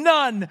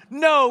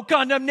no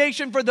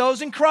condemnation for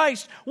those in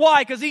Christ?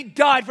 Why? Because he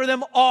died for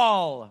them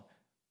all.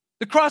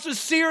 The cross was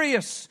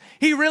serious.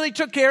 He really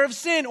took care of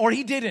sin, or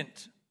he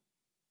didn't.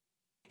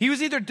 He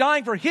was either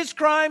dying for his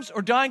crimes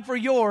or dying for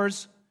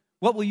yours.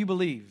 What will you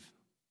believe?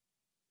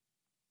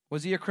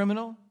 Was he a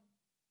criminal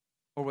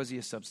or was he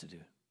a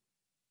substitute?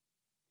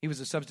 He was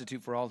a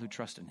substitute for all who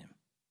trust in him.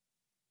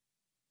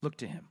 Look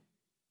to him,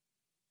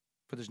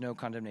 for there's no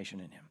condemnation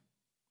in him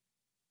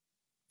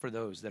for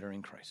those that are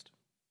in Christ.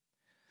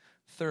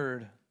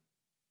 Third,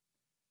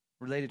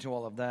 related to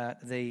all of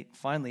that, they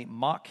finally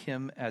mock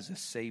him as a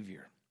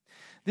savior.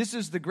 This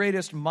is the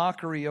greatest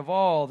mockery of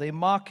all. They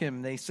mock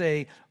him. They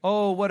say,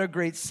 "Oh, what a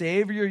great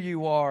Savior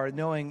you are,"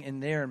 knowing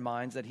in their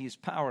minds that he's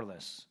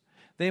powerless.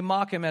 They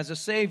mock him as a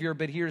Savior,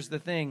 but here's the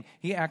thing.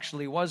 He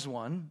actually was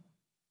one.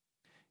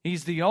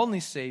 He's the only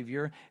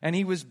Savior, and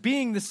he was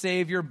being the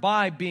Savior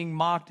by being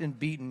mocked and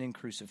beaten and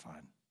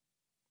crucified.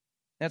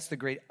 That's the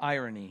great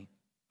irony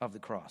of the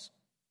cross.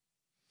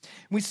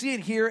 We see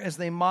it here as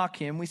they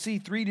mock him. We see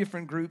 3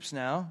 different groups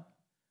now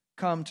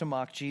come to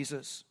mock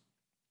Jesus.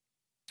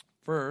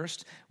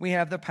 First, we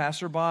have the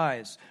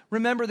passerbys.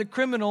 Remember, the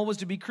criminal was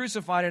to be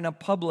crucified in a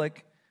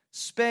public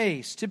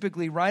space,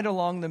 typically right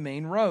along the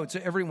main road, so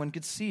everyone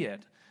could see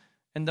it.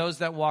 And those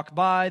that walked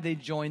by, they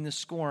joined the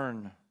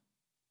scorn.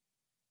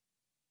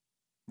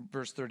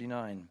 Verse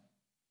 39.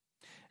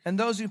 And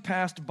those who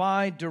passed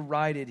by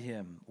derided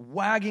him,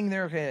 wagging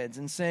their heads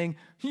and saying,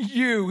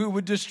 "You who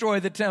would destroy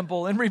the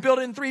temple and rebuild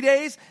it in 3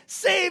 days,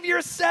 save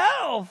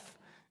yourself.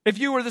 If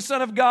you were the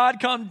Son of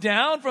God, come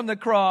down from the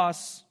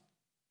cross."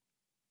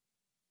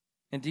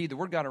 Indeed, the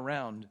word got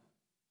around.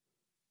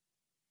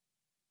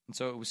 And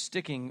so it was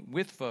sticking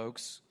with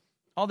folks,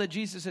 all that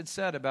Jesus had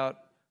said about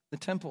the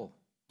temple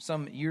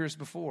some years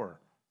before.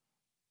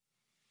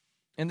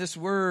 And this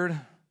word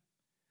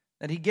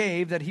that he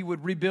gave, that he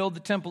would rebuild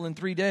the temple in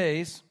 3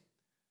 days,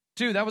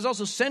 too, that was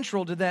also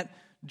central to that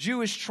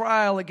Jewish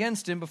trial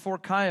against him before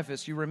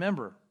Caiaphas, you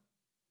remember.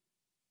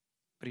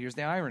 But here's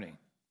the irony.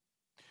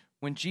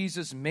 When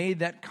Jesus made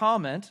that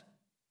comment,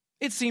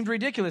 it seemed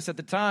ridiculous at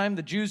the time.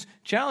 The Jews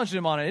challenged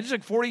him on it. It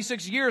took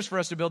 46 years for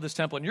us to build this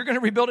temple, and you're going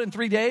to rebuild it in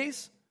 3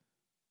 days?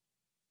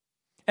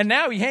 And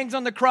now he hangs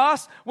on the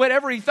cross.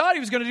 Whatever he thought he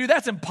was going to do,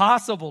 that's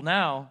impossible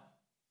now.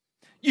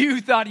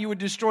 You thought you would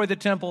destroy the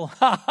temple.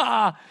 Ha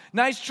ha.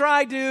 Nice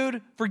try,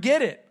 dude.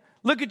 Forget it.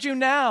 Look at you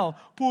now.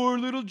 Poor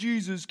little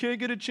Jesus can't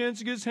get a chance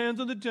to get his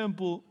hands on the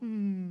temple.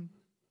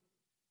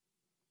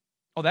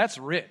 Oh, that's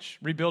rich.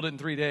 Rebuild it in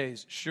 3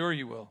 days. Sure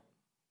you will.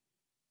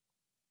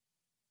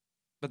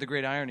 But the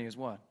great irony is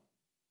what?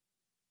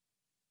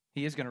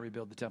 He is going to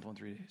rebuild the temple in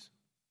 3 days.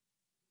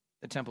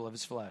 The temple of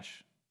his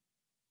flesh.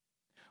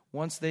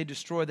 Once they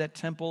destroy that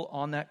temple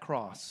on that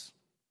cross,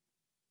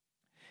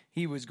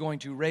 he was going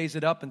to raise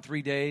it up in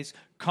 3 days,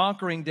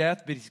 conquering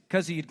death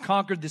because he had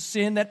conquered the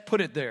sin that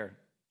put it there.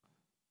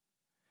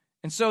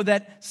 And so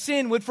that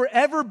sin would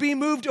forever be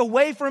moved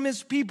away from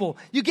his people.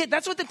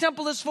 That's what the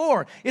temple is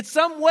for. It's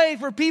some way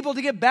for people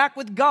to get back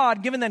with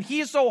God, given that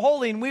he is so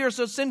holy and we are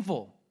so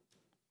sinful.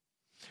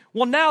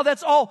 Well, now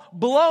that's all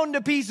blown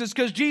to pieces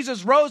because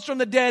Jesus rose from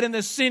the dead and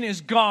the sin is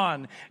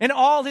gone. And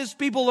all his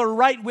people are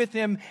right with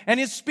him, and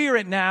his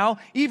spirit now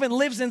even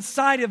lives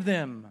inside of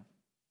them.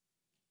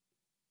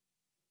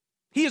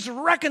 He has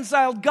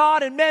reconciled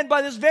God and men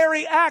by this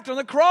very act on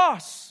the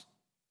cross.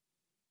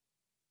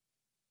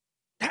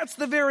 That's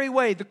the very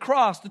way, the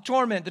cross, the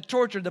torment, the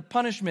torture, the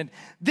punishment.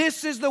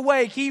 This is the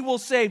way he will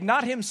save,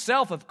 not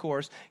himself, of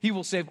course. He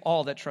will save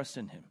all that trust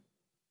in him.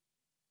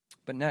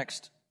 But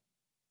next,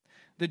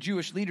 the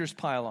Jewish leaders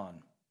pile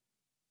on,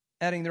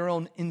 adding their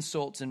own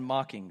insults and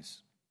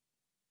mockings.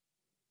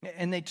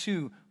 And they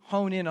too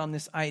hone in on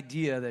this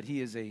idea that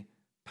he is a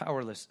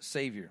powerless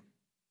Savior.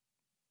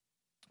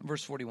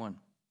 Verse 41.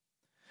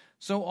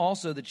 So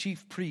also the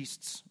chief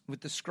priests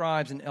with the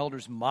scribes and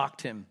elders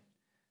mocked him,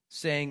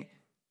 saying,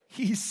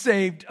 "He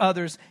saved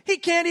others. He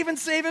can't even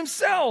save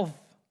himself."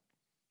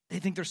 They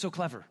think they're so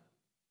clever.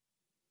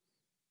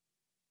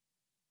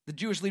 The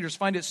Jewish leaders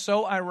find it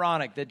so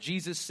ironic that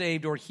Jesus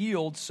saved or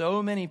healed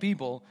so many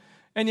people,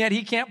 and yet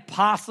he can't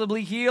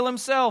possibly heal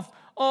himself.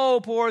 Oh,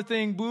 poor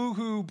thing,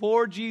 boo-hoo,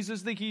 poor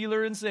Jesus, the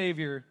healer and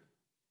Savior.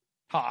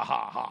 Ha,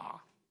 ha,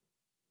 ha.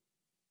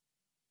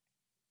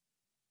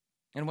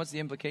 And what's the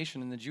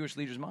implication in the Jewish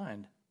leaders'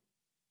 mind?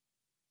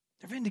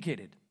 They're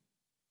vindicated.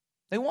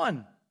 They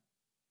won.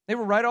 They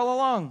were right all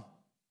along.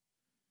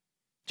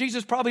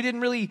 Jesus probably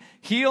didn't really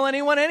heal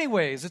anyone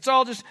anyways. It's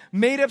all just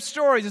made-up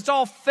stories. It's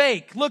all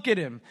fake. Look at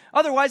him.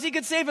 Otherwise, he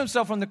could save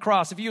himself from the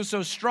cross if he was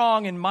so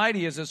strong and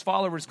mighty as his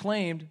followers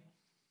claimed.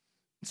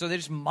 So they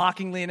just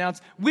mockingly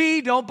announced,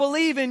 "We don't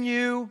believe in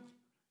you.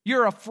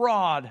 You're a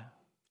fraud."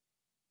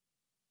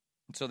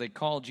 And so they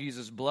call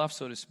Jesus bluff,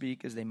 so to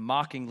speak, as they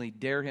mockingly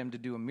dare him to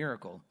do a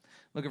miracle.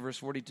 Look at verse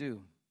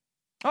 42.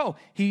 "Oh,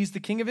 he's the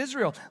King of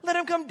Israel. Let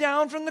him come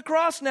down from the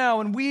cross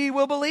now, and we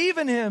will believe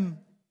in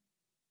him."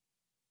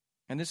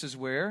 And this is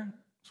where,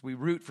 as we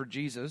root for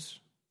Jesus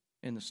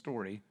in the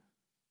story,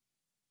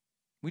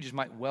 we just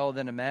might well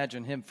then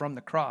imagine him from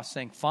the cross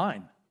saying,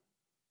 "Fine,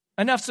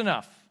 enough's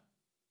enough."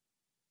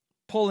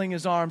 Pulling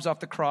his arms off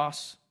the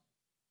cross,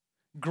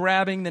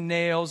 grabbing the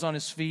nails on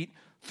his feet,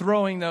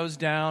 throwing those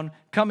down,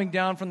 coming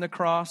down from the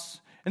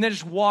cross, and then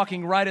just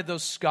walking right at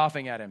those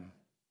scoffing at him.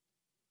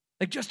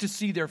 Like just to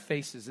see their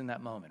faces in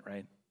that moment,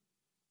 right?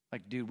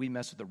 Like, dude, we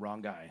messed with the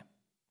wrong guy.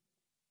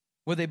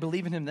 Will they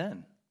believe in him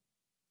then?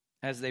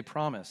 As they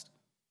promised?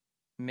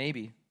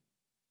 Maybe.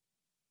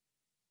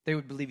 They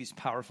would believe he's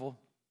powerful.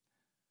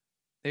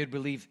 They would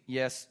believe,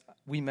 yes,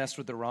 we messed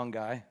with the wrong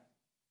guy.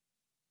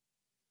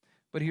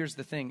 But here's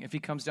the thing. If he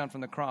comes down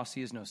from the cross,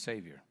 he is no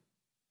Savior.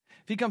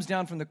 If he comes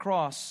down from the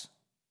cross,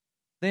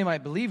 they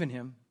might believe in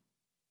him,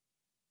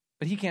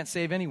 but he can't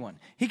save anyone.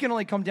 He can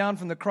only come down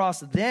from the cross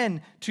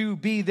then to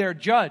be their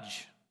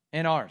judge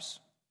and ours.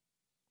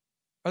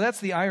 Or that's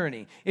the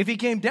irony. If he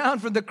came down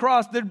from the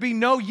cross, there'd be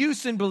no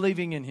use in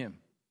believing in him.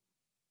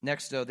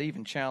 Next, though, they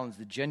even challenge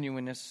the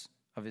genuineness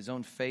of his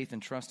own faith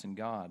and trust in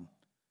God.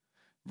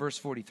 Verse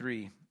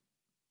 43,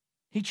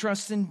 he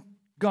trusts in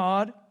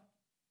God.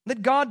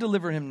 Let God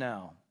deliver him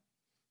now.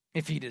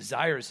 if he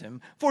desires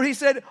him. For he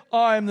said,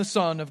 I am the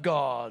Son of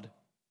God.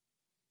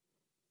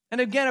 And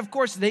again, of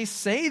course, they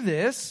say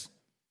this,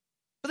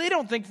 but they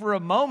don't think for a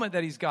moment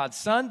that he's God's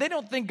son. They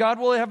don't think God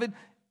will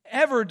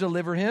ever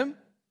deliver him.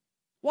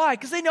 Why?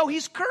 Because they know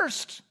he's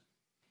cursed.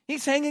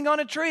 He's hanging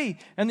on a tree.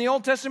 And the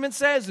Old Testament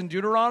says in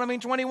Deuteronomy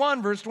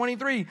 21, verse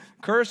 23,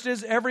 cursed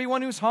is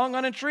everyone who's hung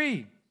on a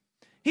tree.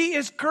 He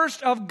is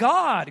cursed of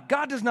God.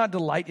 God does not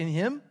delight in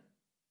him.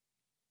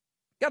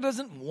 God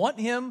doesn't want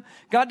him.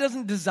 God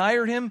doesn't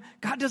desire him.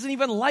 God doesn't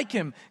even like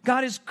him.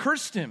 God has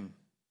cursed him.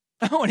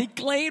 Oh, and he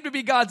claimed to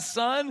be God's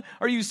son?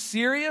 Are you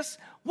serious?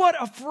 What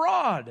a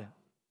fraud.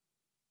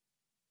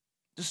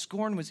 The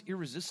scorn was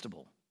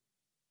irresistible.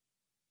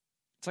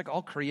 It's like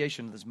all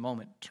creation at this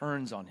moment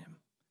turns on him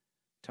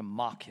to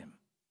mock him,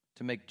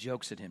 to make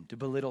jokes at him, to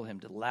belittle him,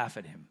 to laugh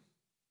at him,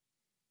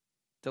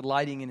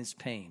 delighting in his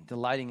pain,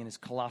 delighting in his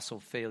colossal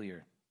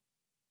failure,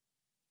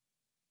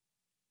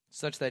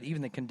 such that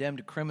even the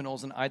condemned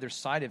criminals on either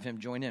side of him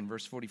join in.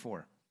 Verse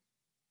 44.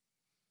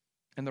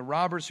 And the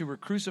robbers who were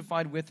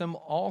crucified with him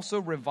also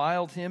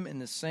reviled him in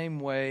the same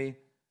way.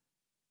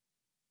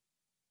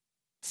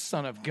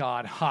 Son of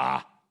God,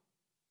 ha!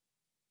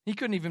 He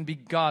couldn't even be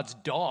God's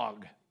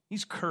dog.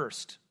 He's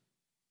cursed.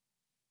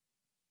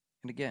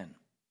 And again,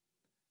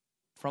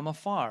 from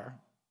afar,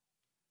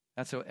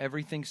 that's how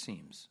everything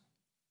seems.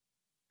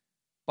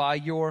 By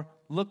your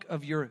look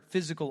of your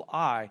physical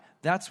eye,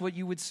 that's what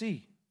you would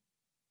see.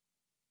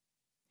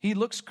 He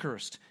looks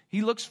cursed.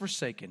 He looks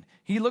forsaken.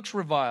 He looks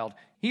reviled.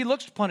 He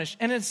looks punished.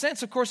 And in a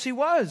sense, of course, he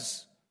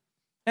was.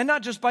 And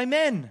not just by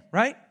men,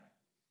 right?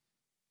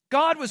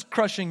 God was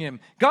crushing him.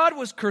 God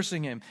was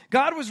cursing him.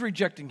 God was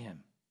rejecting him.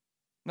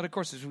 But of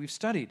course, as we've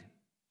studied,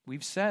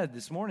 we've said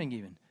this morning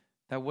even,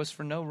 that was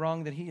for no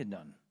wrong that he had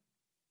done,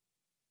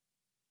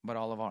 but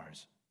all of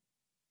ours.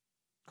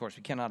 Of course,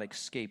 we cannot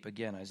escape,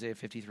 again, Isaiah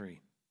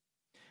 53.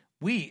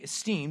 We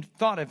esteemed,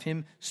 thought of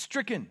him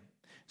stricken,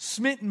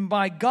 smitten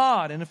by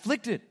God and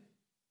afflicted.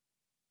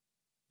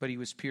 But he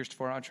was pierced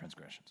for our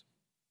transgressions.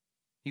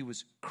 He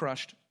was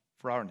crushed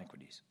for our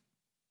iniquities.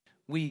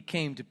 We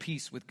came to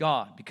peace with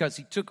God because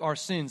he took our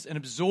sins and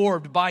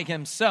absorbed by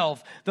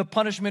himself the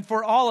punishment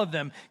for all of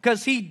them,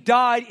 because he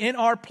died in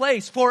our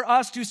place for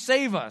us to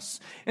save us.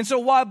 And so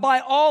while by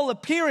all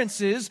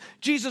appearances,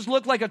 Jesus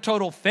looked like a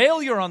total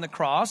failure on the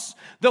cross,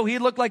 though he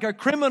looked like a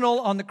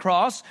criminal on the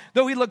cross,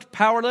 though he looked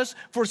powerless,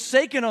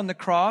 forsaken on the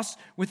cross,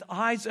 with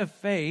eyes of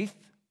faith,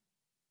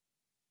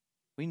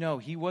 we know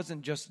he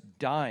wasn't just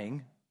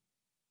dying,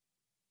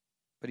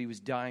 but he was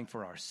dying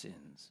for our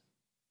sins.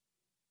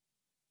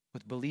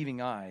 With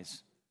believing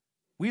eyes,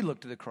 we look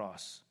to the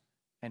cross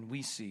and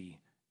we see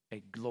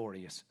a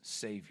glorious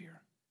Savior,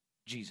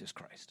 Jesus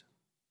Christ.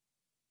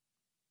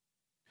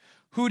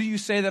 Who do you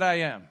say that I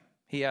am?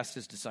 He asked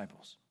his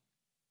disciples.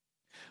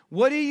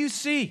 What do you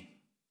see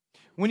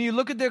when you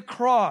look at the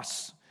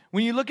cross?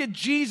 When you look at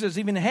Jesus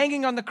even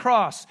hanging on the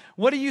cross,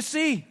 what do you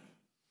see?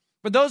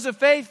 But those of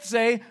faith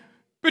say,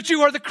 but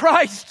you are the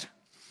Christ.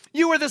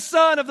 You are the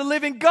Son of the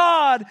living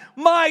God,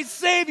 my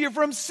Savior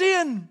from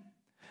sin.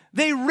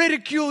 They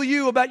ridicule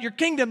you about your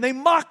kingdom. They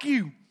mock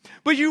you.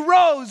 But you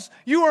rose.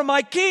 You are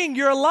my king.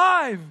 You're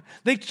alive.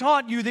 They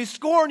taunt you. They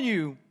scorn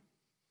you.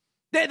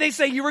 They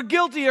say you were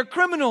guilty or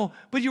criminal,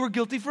 but you were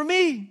guilty for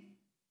me.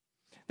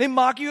 They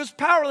mock you as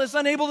powerless,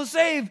 unable to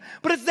save.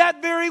 But it's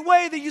that very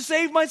way that you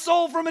saved my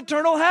soul from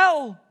eternal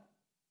hell.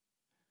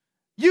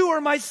 You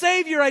are my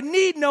Savior. I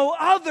need no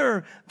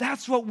other.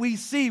 That's what we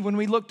see when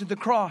we look to the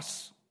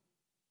cross.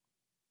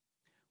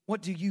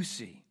 What do you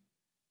see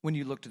when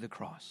you look to the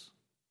cross?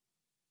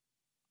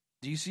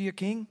 Do you see a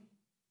king?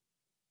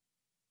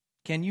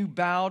 Can you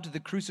bow to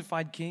the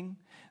crucified king?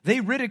 They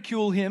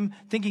ridicule him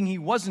thinking he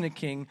wasn't a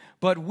king,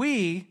 but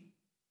we,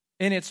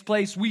 in its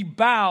place, we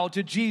bow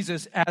to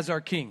Jesus as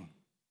our king.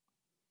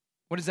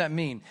 What does that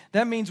mean?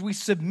 That means we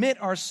submit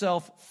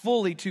ourselves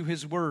fully to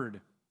his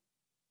word.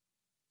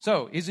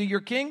 So, is he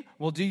your king?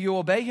 Well, do you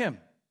obey him?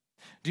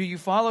 Do you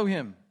follow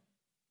him?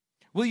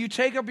 Will you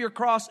take up your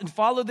cross and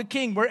follow the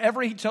king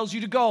wherever he tells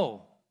you to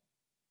go?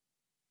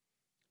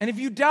 And if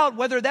you doubt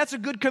whether that's a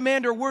good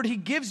command or word he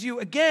gives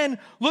you, again,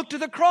 look to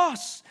the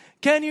cross.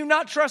 Can you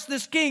not trust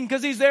this king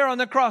because he's there on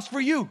the cross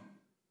for you?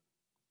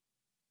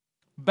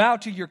 Bow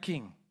to your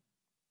king.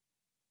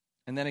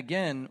 And then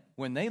again,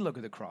 when they look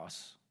at the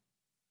cross,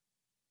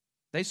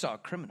 they saw a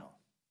criminal.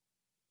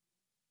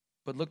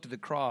 But look to the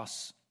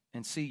cross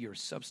and see your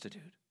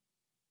substitute,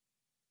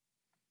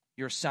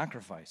 your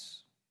sacrifice.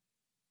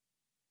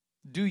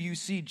 Do you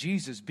see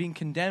Jesus being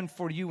condemned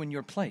for you in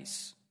your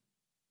place?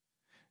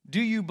 Do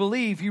you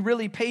believe he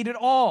really paid it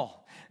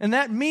all? And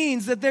that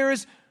means that there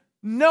is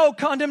no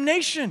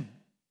condemnation.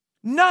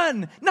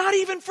 None. Not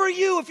even for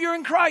you if you're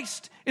in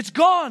Christ. It's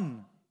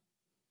gone.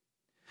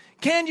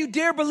 Can you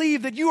dare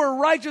believe that you are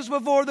righteous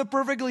before the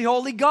perfectly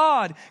holy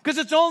God? Because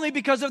it's only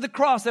because of the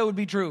cross that would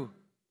be true.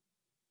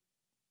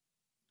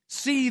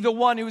 See the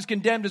one who was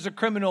condemned as a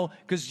criminal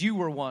because you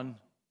were one.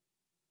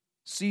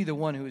 See the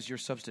one who is your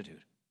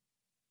substitute.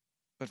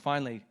 But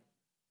finally,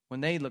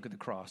 when they look at the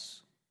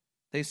cross,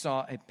 they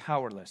saw a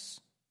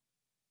powerless,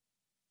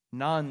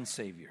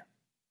 non-Savior,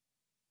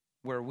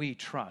 where we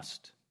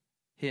trust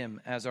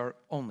him as our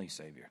only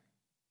Savior.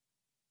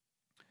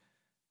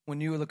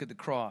 When you look at the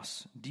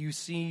cross, do you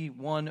see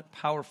one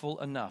powerful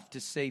enough to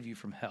save you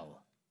from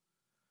hell?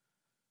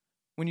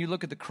 When you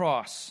look at the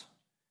cross,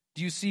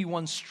 do you see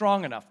one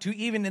strong enough to,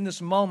 even in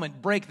this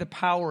moment, break the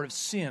power of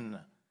sin?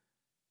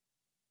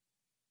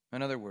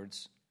 In other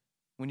words,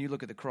 when you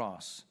look at the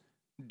cross,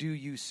 do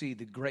you see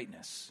the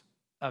greatness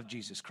of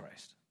Jesus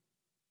Christ?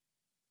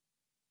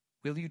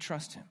 Will you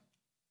trust him?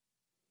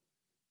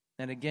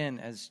 And again,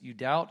 as you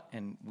doubt,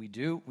 and we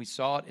do, we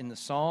saw it in the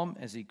psalm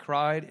as he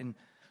cried in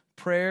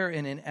prayer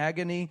and in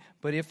agony.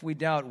 But if we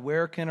doubt,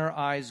 where can our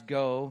eyes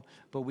go?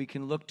 But we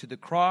can look to the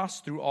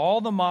cross through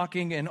all the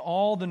mocking and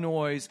all the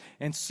noise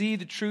and see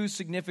the true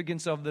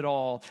significance of it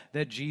all,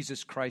 that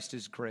Jesus Christ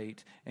is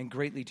great and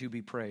greatly to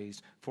be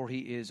praised, for he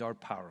is our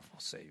powerful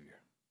Savior.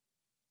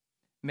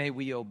 May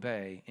we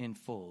obey in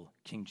full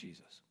King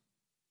Jesus.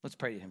 Let's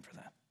pray to him for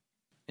that.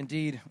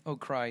 Indeed, O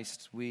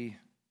Christ, we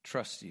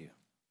trust you.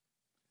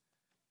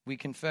 We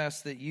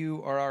confess that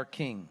you are our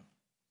King,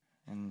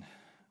 and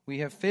we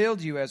have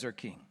failed you as our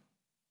King.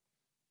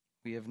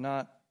 We have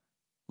not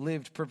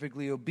lived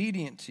perfectly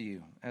obedient to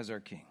you as our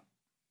King.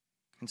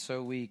 And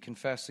so we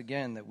confess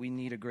again that we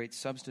need a great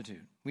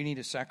substitute. We need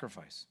a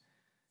sacrifice.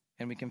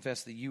 And we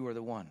confess that you are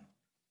the one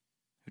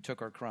who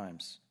took our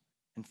crimes.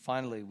 And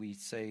finally, we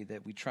say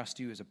that we trust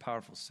you as a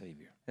powerful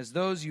Savior. As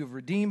those you have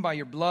redeemed by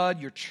your blood,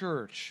 your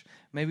church,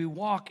 may we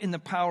walk in the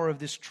power of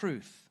this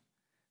truth,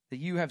 that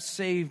you have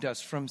saved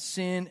us from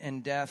sin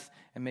and death,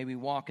 and may we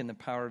walk in the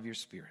power of your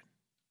Spirit.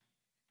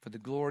 For the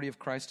glory of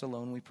Christ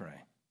alone we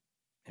pray.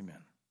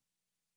 Amen.